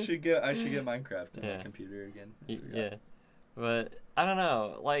up. I should get Minecraft on my computer again. Yeah. But I don't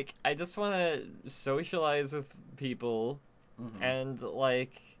know. Like, I just want to socialize with people, and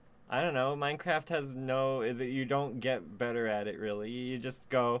like, I don't know. Minecraft has you don't get better at it really. You just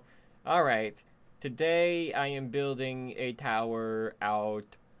go, all right. Today I am building a tower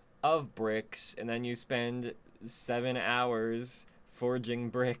out of bricks, and then you spend 7 hours forging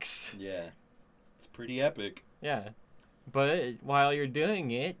bricks. Yeah. It's pretty epic. Yeah. But while you're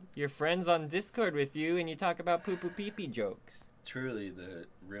doing it, your friend's on Discord with you and you talk about poo-poo pee-pee jokes. Truly, the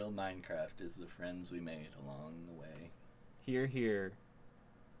real Minecraft is the friends we made along the way. Here, here.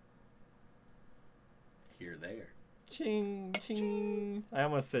 Here, there. Ching, ching. Ching. I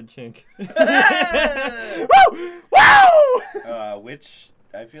almost said chink. Woo! Woo! Which,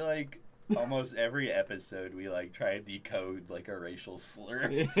 I feel like almost every episode we like try to decode like a racial slur.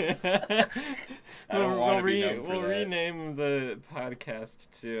 I don't want to be known for we'll that. rename the podcast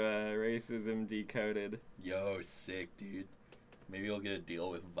to Racism Decoded. Yo, sick, dude. Maybe we'll get a deal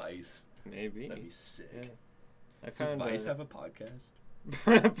with Vice. Maybe. That'd be sick. Yeah. Does Vice have a podcast?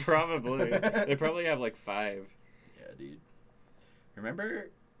 Probably. They probably have like 5. Yeah, dude. Remember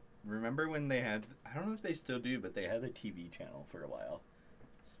when they had, I don't know if they still do, but they had a TV channel for a while.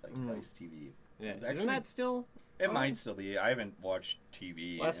 It's like Vice TV. Yeah. Actually, isn't that still? It might still be. I haven't watched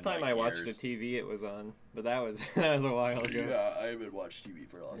TV. Last time I watched a TV, it was on, but that was a while ago. Yeah, I haven't watched TV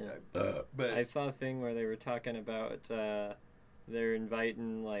for a long time. But I saw a thing where they were talking about they're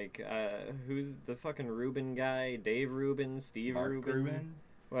inviting like who's the fucking Rubin guy? Dave Rubin, Steve Mark Rubin,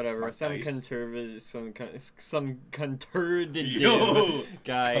 whatever. Mark some Dice. conservative Yo,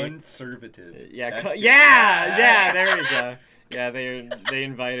 guy. Conservative. Yeah, That's good. yeah. There we go. Yeah, they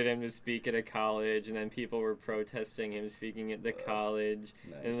invited him to speak at a college, and then people were protesting him speaking at the college.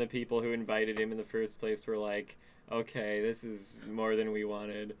 Nice. And the people who invited him in the first place were like, okay, this is more than we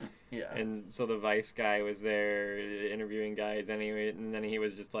wanted. Yeah. And so the Vice guy was there interviewing guys anyway, and then he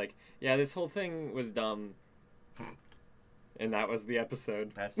was just like, yeah, this whole thing was dumb. And that was the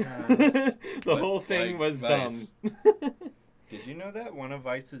episode. That the whole thing was Vice. dumb. Did you know that one of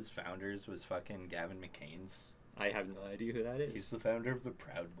Vice's founders was fucking Gavin McCain's? I have no idea who that is. He's the founder of the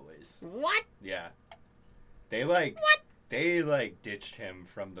Proud Boys. What? Yeah. They ditched him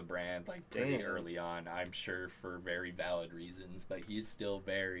from the brand like pretty Damn. early on, I'm sure for very valid reasons, but he's still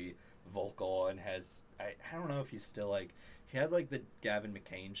very vocal and has I don't know if he's still like he had like the Gavin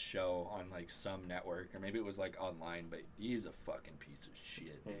McCain show on like some network or maybe it was like online, but he's a fucking piece of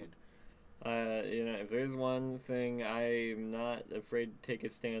shit, dude. If there's one thing I'm not afraid to take a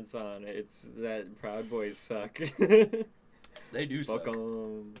stance on, it's that Proud Boys suck. They do Fuck suck.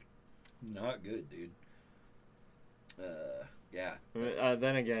 'em. Not good, dude. Yeah.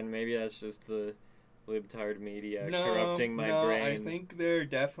 Then again, maybe that's just the libtard media corrupting my brain. I think they're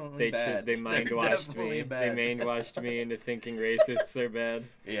definitely bad. They mind washed me. They mind washed me into thinking racists are bad.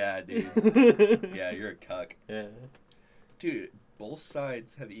 Yeah, dude. Yeah, you're a cuck. Yeah. Dude, both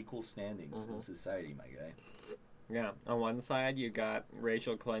sides have equal standings in society, my guy. Yeah. On one side, you got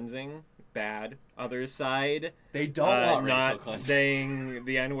racial cleansing, bad. Other side, They don't want racial not cleansing. saying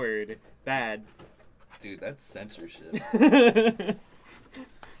the N-word, bad. Dude, that's censorship. What's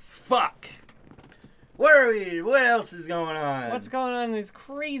Fuck! Where are we? What else is going on? going on in this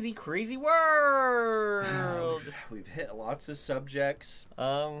crazy, crazy world? We've hit lots of subjects.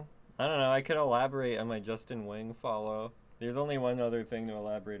 I don't know. I could elaborate on my Justin Wing follow. There's only one other thing to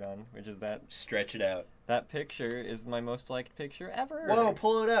elaborate on, which is that Stretch it out. that picture is my most liked picture ever. Whoa,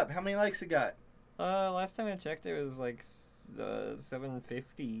 pull it up. How many likes it got? Last time I checked, it was like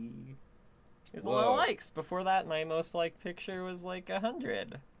 750. There's a lot of Whoa. likes. Before that, my most liked picture was like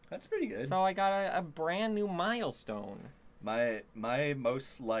 100. That's pretty good. So I got a brand new milestone. My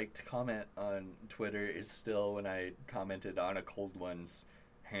most liked comment on Twitter is still when I commented on a Cold One's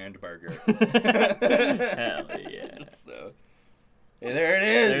hamburger. Hell yeah. So, Hey, there it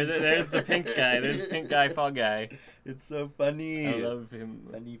is. There's the pink guy. There's the pink guy, Fall Guy. It's so funny. I love him.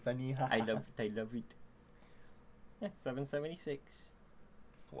 Funny. I love it. Yeah, 776.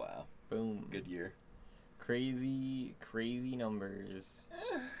 Wow. Boom. Good year. Crazy numbers.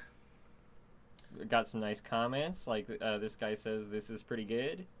 Got some nice comments. Like this guy says this is pretty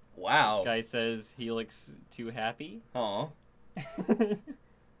good. Wow. This guy says he looks too happy. Aw.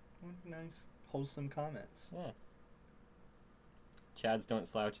 Nice, wholesome comments. Yeah. Chads don't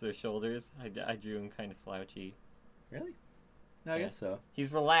slouch their shoulders. I drew him kind of slouchy. Really? No, I Yeah. guess so.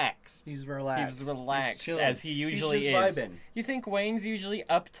 He's relaxed. He's relaxed. He's relaxed, chilling. as he usually He's is. just vibing. You think Wang's usually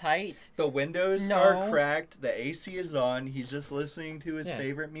uptight? The windows No. are cracked. The AC is on. He's just listening to his Yeah.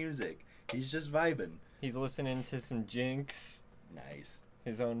 favorite music. He's just vibing. He's listening to some Jinx, Nice.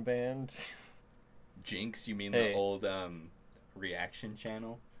 his own band. Jinx? You mean Hey. the old reaction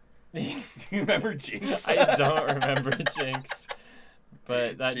channel? Do you remember Jinx? I don't remember Jinx,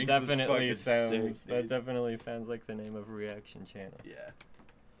 but that Jinx was definitely fucking sounds sick, that dude. definitely sounds like the name of a reaction channel. Yeah.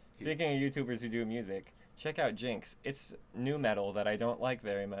 Speaking of YouTubers who do music, check out Jinx. It's new metal that I don't like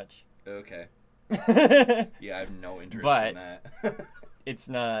very much. Okay. It's Yeah, I have no interest But- in that.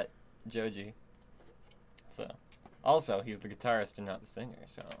 not Joji. So, also he's the guitarist and not the singer.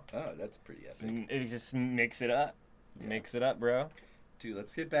 So, Oh, that's pretty epic. just mix it up. Yeah. Mix it up, bro. Dude,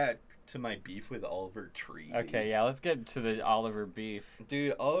 let's get back to my beef with Oliver Tree. Okay, yeah, let's get to the Oliver beef.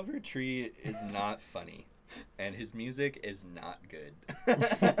 Dude, Oliver Tree is not funny. And his music is not good.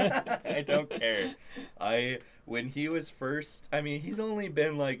 I don't care. When he was first, I mean, he's only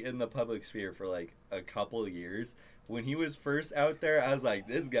been like in the public sphere for like a couple years. When he was first out there, I was like,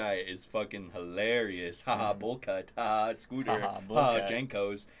 this guy is fucking hilarious. Haha, bowl cut. Haha, Scooter. Haha, bowl Haha, cut.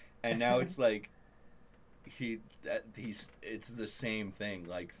 Jenkos. And now it's like, it's the same thing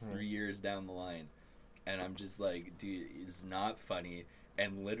like 3 years down the line. And I'm just like, dude, it's not funny.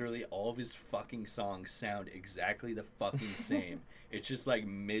 And literally all of his fucking songs sound exactly the fucking same. It's just like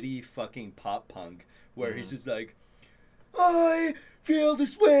MIDI fucking pop punk where he's just like, I feel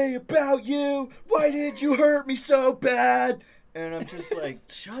this way about you. Why did you hurt me so bad? And I'm just like,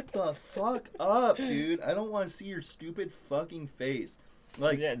 shut the fuck up, dude. I don't want to see your stupid fucking face.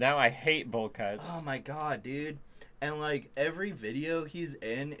 Like, Yeah, now I hate bowl cuts. oh my god, dude. And like every video he's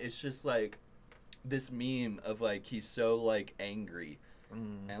in, it's just like this meme of like he's so like angry.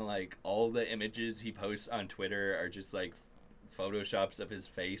 And like all the images he posts on Twitter are just like photoshops of his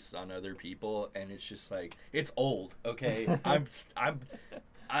face on other people, and it's just like, it's old, okay?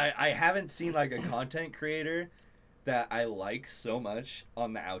 I haven't seen like a content creator that I like so much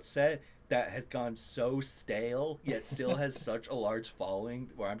on the outset that has gone so stale yet still has such a large following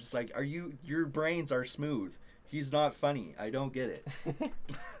where I'm just like, your brains are smooth. He's not funny. I don't get it.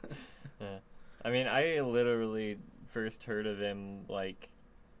 Yeah. I mean, I literally first heard of him like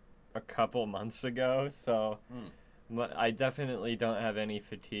a couple months ago, so I definitely don't have any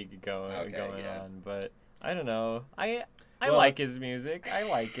fatigue going yeah. on. But I don't know. I Well- like his music. I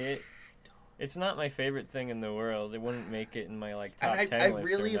like it. It's not my favorite thing in the world. It wouldn't make it in my like top And 10 I list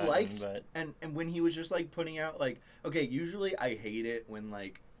really or nothing, liked, but and when he was just like putting out like, okay, usually I hate it when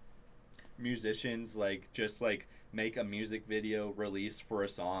like musicians like just like make a music video release for a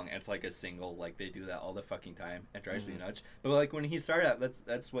song and it's like a single, like they do that all the fucking time. It drives me nuts. But like when he started out,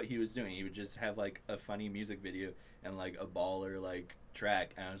 that's what he was doing. He would just have like a funny music video and like a baller like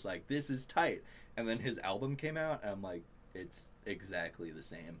track, and I was like, this is tight. And then his album came out and I'm like, it's exactly the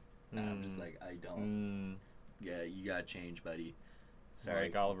same. And I'm just like, I don't. Yeah, you gotta change, buddy. sorry,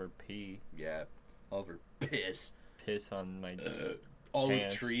 like Oliver P. Yeah, Oliver Piss. Piss on my Olive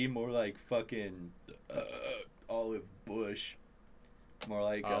pants. Tree, more like fucking Olive Bush. More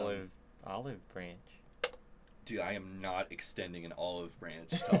like olive branch. dude, I am not extending an olive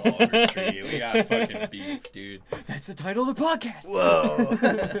branch to Oliver Tree. We got fucking beef, dude. That's the title of the podcast. Whoa,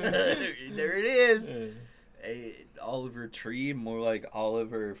 there it is. Hey, Oliver Tree, more like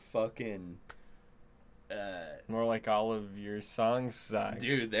Oliver fucking. More like all of your songs suck.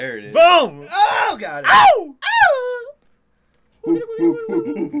 Dude, there it is. Boom! Oh, got it. Ow!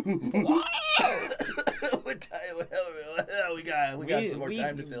 What time? We got some more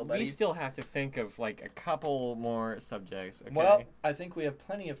time to fill, buddy. We still have to think of like a couple more subjects. Okay? Well, I think we have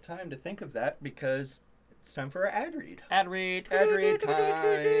plenty of time to think of that because it's time for our ad read. ad read. Ad read time.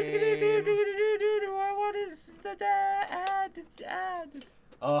 What is the ad?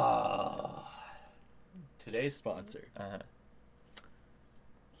 Oh, today's sponsor. Uh-huh.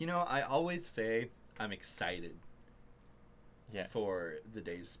 You know, I always say I'm excited Yeah. for the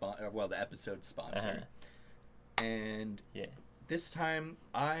the episode sponsor. Uh-huh. And Yeah. this time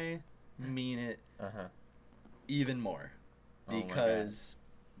I mean it Uh-huh. even more. Oh my God. because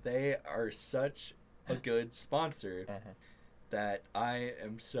they are such a good sponsor Uh-huh. that I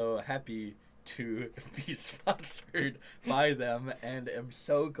am so happy to be sponsored by them, and am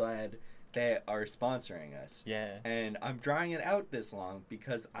so glad they are sponsoring us. Yeah. And I'm drawing it out this long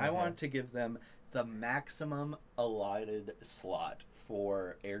because I Uh-huh. want to give them the maximum allotted slot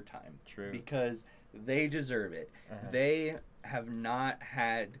for airtime. True. Because they deserve it. Uh-huh. They have not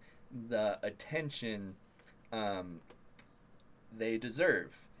had the attention they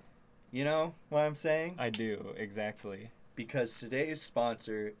deserve. You know what I'm saying? I do, exactly. Because today's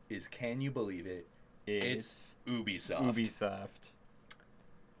sponsor is, can you believe it? It's Ubisoft. Ubisoft.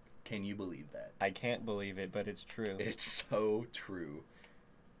 Can you believe that? I can't believe it, but it's true. It's so true.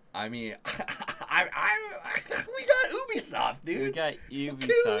 I mean, we got Ubisoft, dude. We got Dude,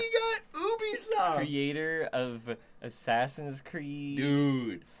 Ubisoft. we got Ubisoft. Creator of Assassin's Creed.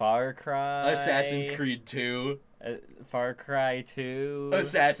 Dude. Far Cry. Assassin's Creed 2. Far Cry 2.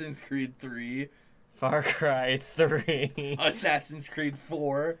 Assassin's Creed 3. Far Cry 3. Assassin's Creed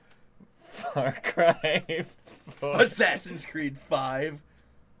 4. Far Cry 4. Assassin's Creed 5.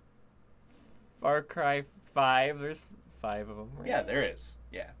 Far Cry 5. There's 5 of them. Right? Yeah, there is.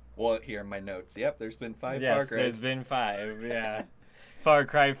 Yeah. Well, here are my notes. Yep, there's been 5 Yes, Far Cry's. there's been 5. Yeah. Far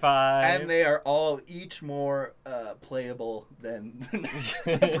Cry 5. And they are all each more playable than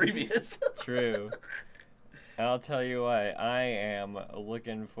the previous. True. I'll tell you what, I am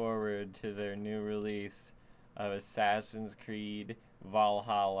looking forward to their new release of Assassin's Creed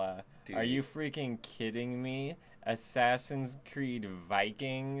Valhalla. Dude. Are you freaking kidding me? Assassin's Creed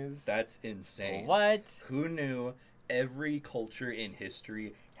Vikings? That's insane. What? Who knew every culture in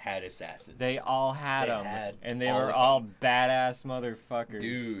history had assassins? They all had They them. had And they all were of all them. badass motherfuckers.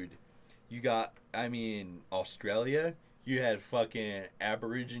 Dude, you got, Australia, you had fucking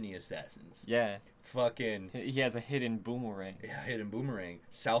Aborigine assassins. Yeah. Fucking He has a hidden boomerang. hidden boomerang.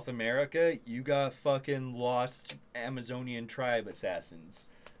 South America, you got fucking lost Amazonian tribe assassins.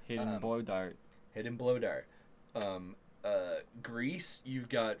 Hidden blow dart. Hidden blow dart. Greece, you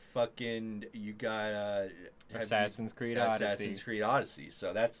got Assassin's Creed Odyssey. Assassin's Creed Odyssey.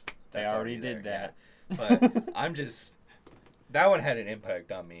 So that's They already did there, that. yeah. But I'm just, that one had an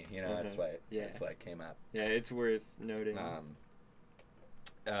impact on me. You know, that's why. Yeah. That's why it came out. Yeah, it's worth noting.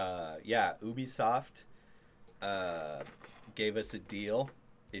 Yeah, Ubisoft gave us a deal.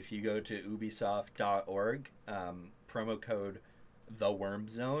 If you go to ubisoft.org, promo code The Worm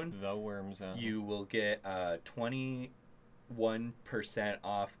Zone, The Worm Zone. you will get 21%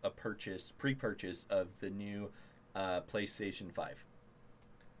 off a pre-purchase of the new PlayStation 5.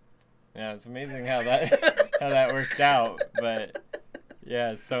 Yeah, it's amazing how that worked out. But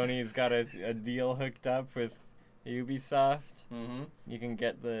yeah, Sony's got a deal hooked up with Ubisoft. Mm-hmm. You can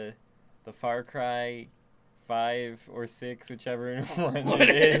get the Far Cry 5 or 6, whichever one it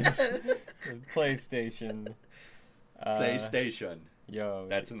is. The PlayStation. PlayStation. Yo,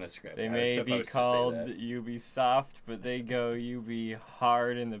 That's in the script. they I was may be supposed to say called that. Ubisoft, but they go UB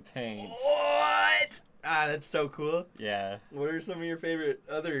hard in the paint. What? Ah, that's so cool. Yeah. What are some of your favorite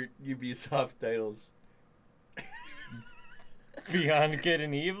other Ubisoft titles? Beyond Good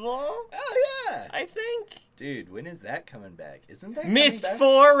and Evil? Oh yeah, I think. dude. When is that coming back? Isn't that Myst coming back?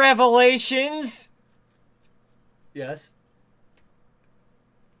 4 Revelations? Yes.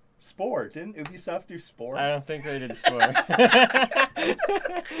 Spore. Didn't Ubisoft do Spore? I don't think they did Spore.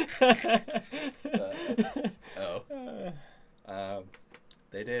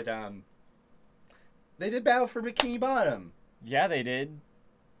 They did Battle for Bikini Bottom. Yeah, they did.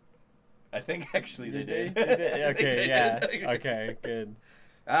 I think actually they did. Did they? I think Okay, they yeah. did. Okay, good.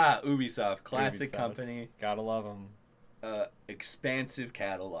 Ubisoft, classic Ubisoft. company, Gotta love them. expansive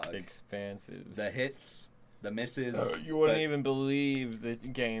catalog. Expansive. The hits, the misses. You wouldn't but even believe the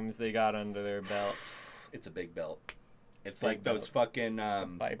games they got under their belt. It's a big belt. It's Big like those belt. fucking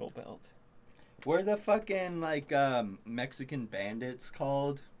Bible belt. where the fucking like Mexican bandits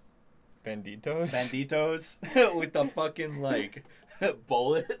called? Banditos? Banditos with the fucking like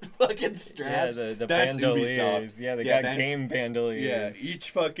bullet fucking straps. Yeah, the That's bandoliers. Ubisoft. Yeah, they Yeah, got game bandoliers. Yeah,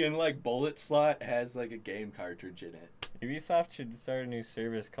 each fucking like bullet slot has like a game cartridge in it. Ubisoft should start a new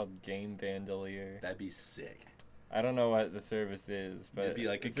service called Game Bandolier. That'd be sick. I don't know what the service is, but It'd be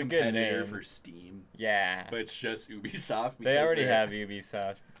like it's a a good competitor name. for Steam, Yeah. but it's just Ubisoft. They because already they're- have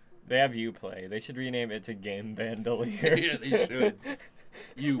Ubisoft. They have Uplay. They should rename it to Game Bandolier. Yeah, they should.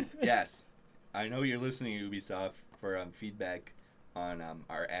 Yes, I know you're listening to Ubisoft for feedback on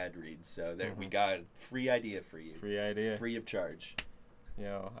our ad read, so there we got a free idea for you, Free idea. free of charge. You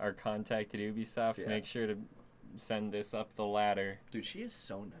know, our contact at Ubisoft, Yeah. make sure to send this up the ladder. Dude, she is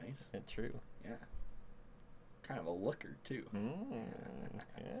so nice. It's true. Yeah. kind of a looker too.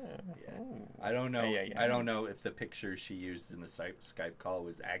 Yeah. Ooh. I don't know. Yeah. I don't know if the picture she used in the Skype call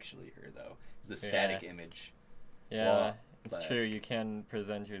was actually her though. It's a static image. Yeah, Well, it's but- true. You can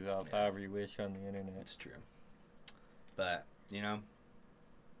present yourself however you wish on the internet. It's true. But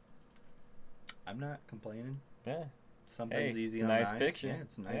I'm not complaining. Yeah. Something's Hey, easy it's a on nice the eyes. picture. Yeah,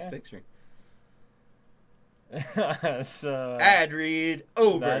 it's a nice Yeah. picture. So Ad read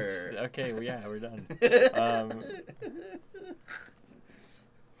over. that's okay. Well, yeah, we're done.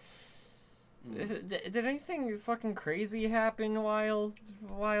 Did anything fucking crazy happen while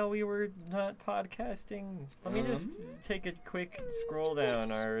we were not podcasting? Let me just take a quick scroll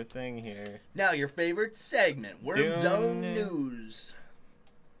down our thing here. Now your favorite segment, Worm Zone Dune. News.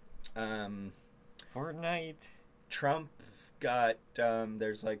 Fortnite. Trump got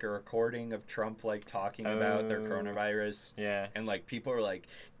there's like a recording of Trump like talking about their Oh. coronavirus, Yeah. and like people are like,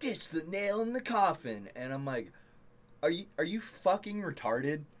 "This the nail in the coffin," and I'm like, "Are you fucking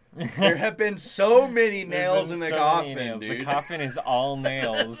retarded?" There have been so many nails in the coffin, dude. The coffin is all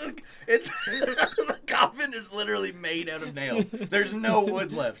nails. It's the coffin is literally made out of nails. There's no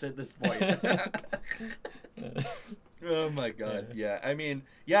wood left at this point. Oh my god, yeah. I mean,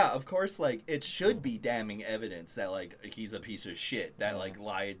 yeah, of course, like, it should be damning evidence that, like, he's a piece of shit that, like,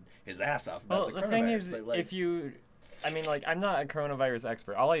 lied his ass off about Well, the the thing coronavirus. is, But, like, if you, I mean, like, I'm not a coronavirus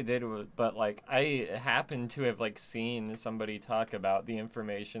expert. All I did was, but like, I happen to have like seen somebody talk about the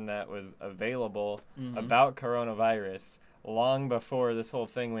information that was available about coronavirus long before this whole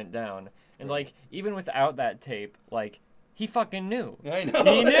thing went down, and like, even without that tape, like, he fucking knew. I know.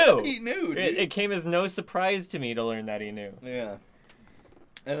 He knew. He knew, dude. It came as no surprise to me to learn that he knew. Yeah.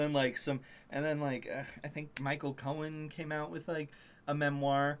 And then, I think Michael Cohen came out with, like, a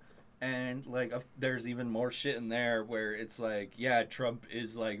memoir, and, like, there's even more shit in there where it's like, yeah, Trump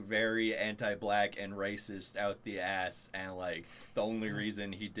is, like, very anti-black and racist out the ass, and, like, the only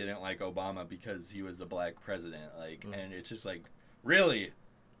reason he didn't like Obama because he was a black president, like, and it's just like, really?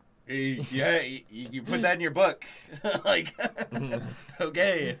 Yeah, you put that in your book. Like,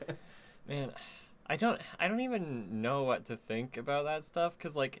 okay. Man, I don't even know what to think about that stuff,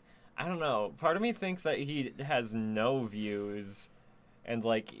 because, like, I don't know. Part of me thinks that he has no views, and,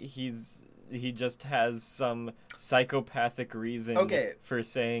 like, he just has some psychopathic reason for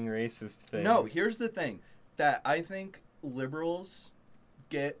saying racist things. No, here's the thing that I think liberals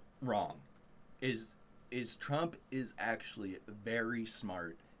get wrong is Trump is actually very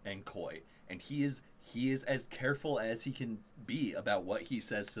smart and coy, and he is as careful as he can be about what he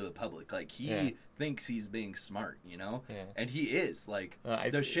says to the public. Like, he thinks he's being smart, you know? Yeah. And he is. Like,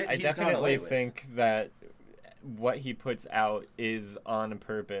 the shit I he's gone definitely away with. think that what he puts out is on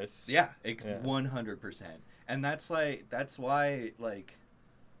purpose. Yeah, 100%. And that's why, like,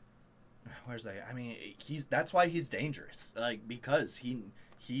 where's that? I mean, that's why he's dangerous. Like, because he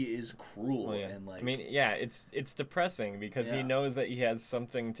is cruel. Oh, yeah. And, like, I mean, yeah, it's depressing because he Yeah. knows that he has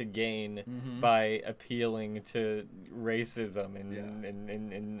something to gain by appealing to racism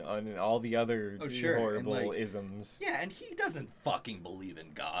and all the other horrible and, like, isms. yeah, and he doesn't fucking believe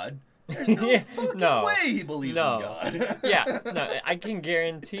in God. There's no fucking No. way he believes in God. Yeah, no, I can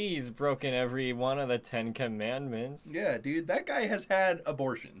guarantee he's broken every one of the 10 Commandments. Yeah, dude, that guy has had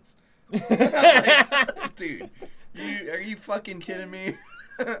abortions. Like, dude, are you fucking kidding me?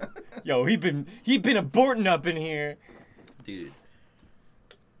 Yo, he been aborting up in here. Dude.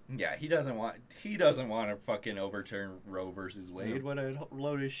 Yeah, he doesn't want to fucking overturn Roe versus Wade. What a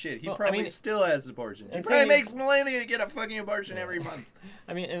load of shit. He Well, probably I mean, still has abortions. He the probably thing makes is- Melania get a fucking abortion every month.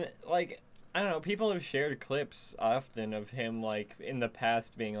 I mean, and, like, I don't know, people have shared clips often of him, like, in the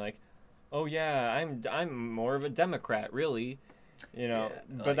past being like, oh yeah, I'm more of a Democrat, really. You know, Yeah,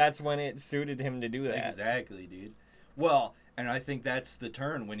 but like- that's when it suited him to do that. Exactly, dude. Well, and I think that's the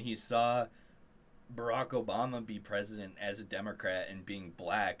turn when he saw Barack Obama be president as a Democrat and being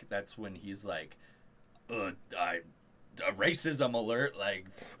black. That's when he's like, a racism alert. Like,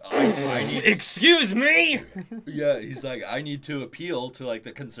 I need. Excuse me. Yeah, he's like, I need to appeal to, like,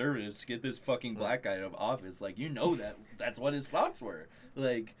 the conservatives to get this fucking black guy out of office. Like, you know that's what his thoughts were.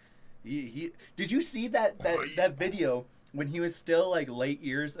 Like, he did you see that video when he was still, like, late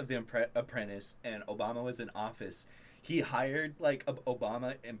years of The Apprentice and Obama was in office? He hired, like, a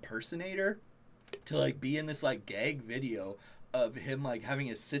Obama impersonator to, like, be in this, like, gag video of him, like, having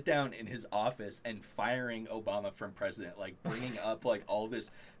a sit down in his office and firing Obama from president, like, bringing up, like, all this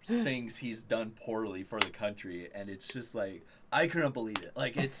things he's done poorly for the country, and it's just like, I couldn't believe it.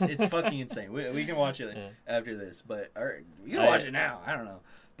 Like, it's fucking insane. We can watch it after this, but or you can watch it now. I don't know,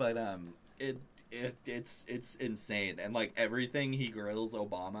 but it's insane, and like everything he grills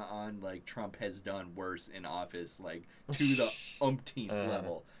Obama on, like Trump has done worse in office, like to the umpteenth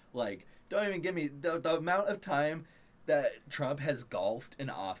level. Like, don't even give me the amount of time that Trump has golfed in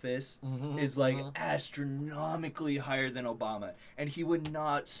office is like astronomically higher than Obama, and he would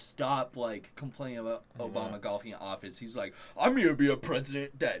not stop like complaining about Obama golfing in office. He's like, I'm gonna be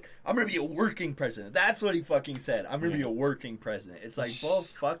a working president. That's what he fucking said. I'm gonna be a working president. It's like bull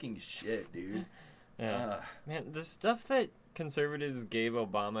fucking shit, dude. Yeah. Man, the stuff that conservatives gave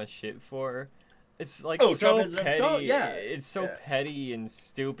Obama shit for, it's like so petty. It's so petty and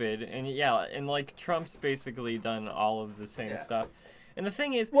stupid. And like Trump's basically done all of the same stuff. And the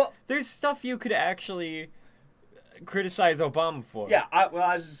thing is, there's stuff you could actually criticize Obama for. Yeah, I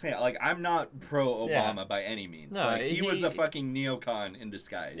was just saying, like, I'm not pro-Obama by any means. No, like, he was a fucking neocon in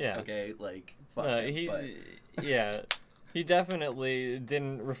disguise. Yeah. Okay, like, fuck him, He definitely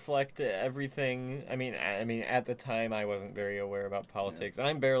didn't reflect everything. I mean, at the time, I wasn't very aware about politics, and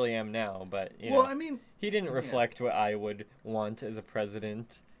I barely am now. But he didn't reflect what I would want as a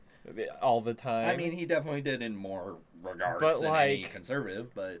president all the time. I mean, he definitely did in more regards than any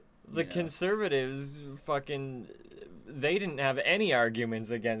conservative. But the conservatives, they didn't have any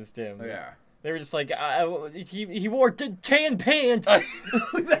arguments against him. Yeah, they were just like, he wore tan pants.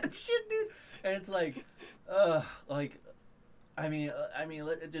 That shit, dude. And it's like, I mean,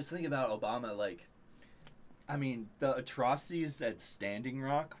 just think about Obama, like, I mean, the atrocities at Standing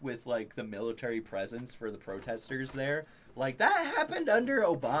Rock with, like, the military presence for the protesters there, like, that happened under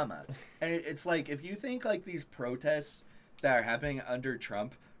Obama. And it's like, if you think, like, these protests that are happening under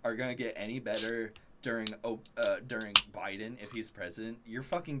Trump are going to get any better during Biden if he's president, you're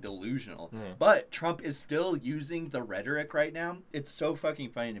fucking delusional. But Trump is still using the rhetoric right now. It's so fucking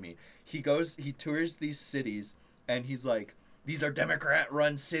funny to me. He tours these cities, and he's like, these are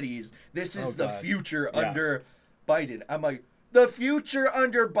Democrat-run cities. This is the future under Biden. I'm like, the future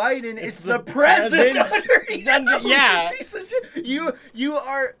under Biden is the present under yeah. You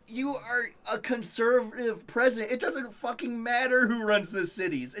are a conservative president. It doesn't fucking matter who runs the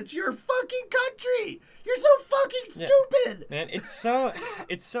cities. It's your fucking country. You're so fucking stupid. Man, it's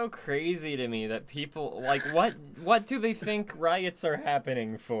so crazy to me that people like what do they think riots are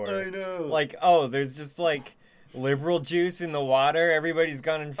happening for? I know. Like, there's just like liberal juice in the water. Everybody's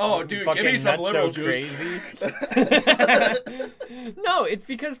gone dude, fucking give me some nuts liberal so juice. Crazy. No, it's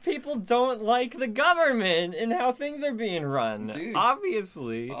because people don't like the government and how things are being run. Dude,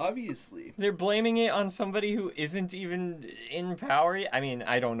 obviously. They're blaming it on somebody who isn't even in power. I mean,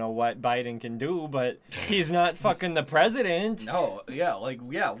 I don't know what Biden can do, but he's not fucking the president. No,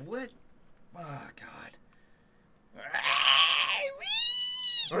 what? Oh, God.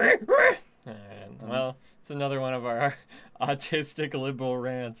 Well, it's another one of our autistic liberal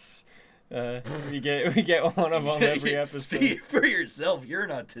rants. We get one of them every episode. Speak for yourself. You're an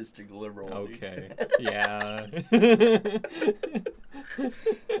autistic liberal. Okay. Yeah.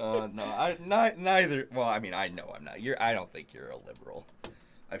 No, neither. Well, I mean, I know I'm not. I don't think you're a liberal.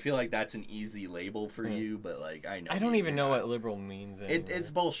 I feel like that's an easy label for you, but like I know. I don't even know what liberal means anymore.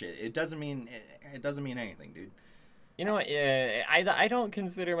 It's bullshit. It doesn't mean anything, dude. You know what? Yeah, I don't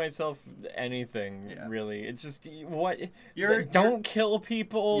consider myself anything really. It's just don't kill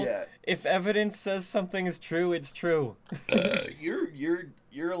people. Yeah. If evidence says something is true, it's true. You're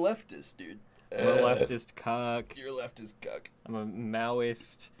a leftist, dude. I'm a leftist cuck. You're a leftist cuck. I'm a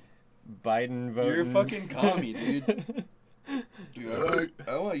Maoist Biden voting. You're a fucking commie, dude. Dude,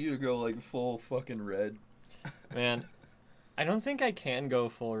 I want you to go like full fucking red. Man. I don't think I can go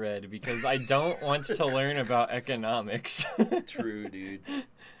full red because I don't want to learn about economics. True, dude.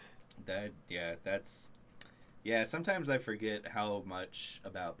 Sometimes I forget how much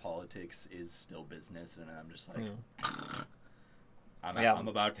about politics is still business, and I'm just like, I'm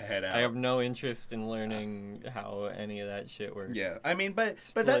about to head out. I have no interest in learning how any of that shit works. Yeah, I mean, but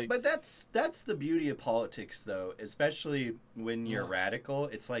that's the beauty of politics, though, especially when you're radical.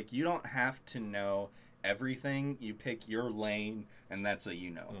 It's like you don't have to know everything. You pick your lane, and that's what you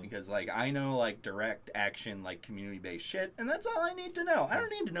know. Because like I know like direct action, like community-based shit, and that's all I need to know. I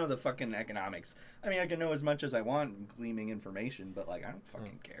don't need to know the fucking economics. I mean, I can know as much as I want gleaming information, but like I don't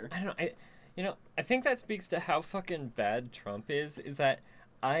fucking care. I don't know. I think that speaks to how fucking bad Trump is that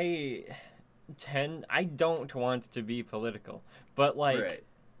I don't want to be political, but like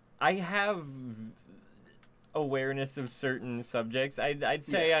I have awareness of certain subjects. I'd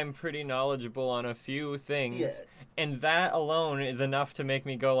say I'm pretty knowledgeable on a few things, and that alone is enough to make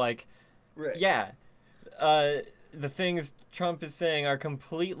me go like, the things Trump is saying are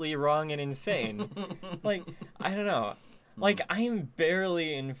completely wrong and insane. Like, I don't know. Like, I am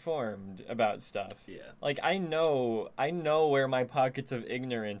barely informed about stuff. Yeah. Like, I know where my pockets of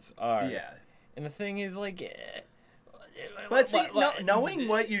ignorance are. Yeah. And the thing is, like... But see, knowing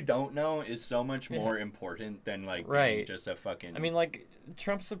what you don't know is so much more important than, like, being just a fucking... I mean, like,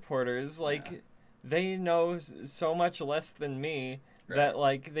 Trump supporters, like, Yeah. they know so much less than me that,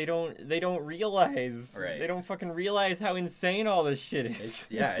 like, they don't realize... Right. They don't fucking realize how insane all this shit is.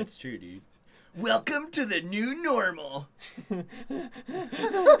 It's true, dude. Welcome to the new normal.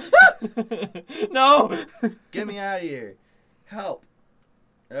 No! Get me out of here. Help.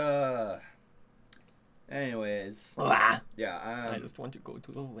 Anyways. Yeah, I just want to go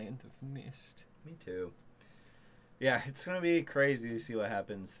to the land of mist. Me too. Yeah, it's gonna be crazy to see what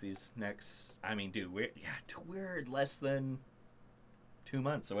happens these next... I mean, dude, we're less than 2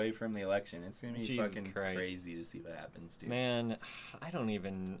 months away from the election. It's gonna be Jesus fucking Christ. crazy to see what happens, dude. Man, I don't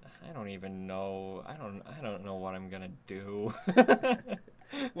even know. I don't know what I'm gonna do.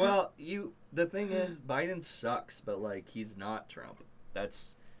 Well, the thing is, Biden sucks, but, like, he's not Trump.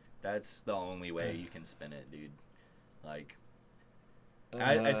 That's the only way you can spin it, dude. Like,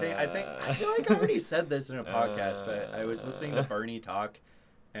 I feel like I already said this in a podcast, but I was listening to Bernie talk,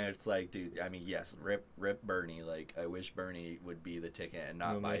 and it's like, dude, I mean, yes, rip Bernie. Like, I wish Bernie would be the ticket and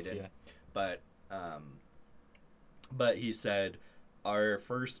not Biden. But he said our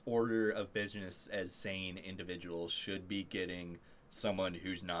first order of business as sane individuals should be getting someone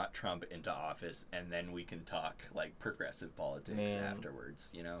who's not Trump into office, and then we can talk, like, progressive politics afterwards,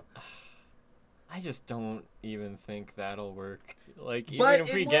 you know? I just don't even think that'll work. Like, even but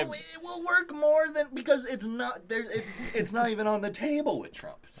if we it will work more than, because it's not there. It's not even on the table with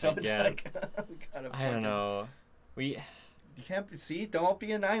Trump. So it's like, I don't know. You can't see. Don't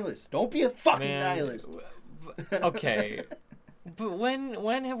be a nihilist. Don't be a fucking nihilist. Okay, but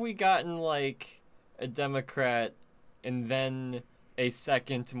when have we gotten, like, a Democrat and then a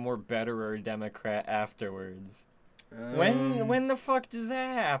second, more betterer Democrat afterwards? When the fuck does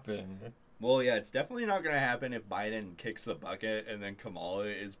that happen? Well, yeah, it's definitely not going to happen if Biden kicks the bucket and then Kamala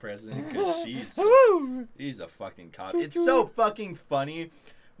is president, because she's a fucking cop. It's so fucking funny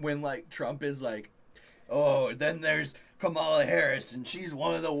when, like, Trump is like, oh, then there's Kamala Harris, and she's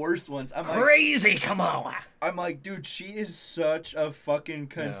one of the worst ones. I'm Crazy Kamala! I'm like, dude, she is such a fucking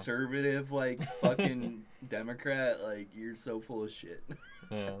conservative, like, fucking Democrat. Like, you're so full of shit.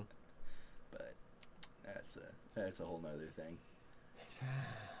 Yeah. But that's a whole nother thing.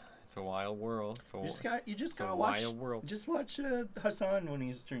 It's a wild world. You just gotta watch. World. Just watch Hassan when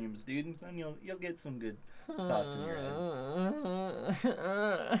he streams, dude, and then you'll get some good thoughts in your head.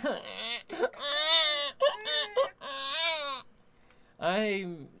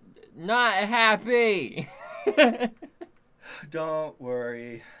 I'm not happy. Don't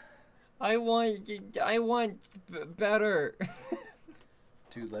worry. I want better.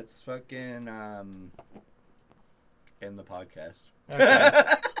 Dude, let's fucking end the podcast.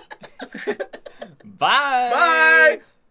 Okay. Bye. Bye.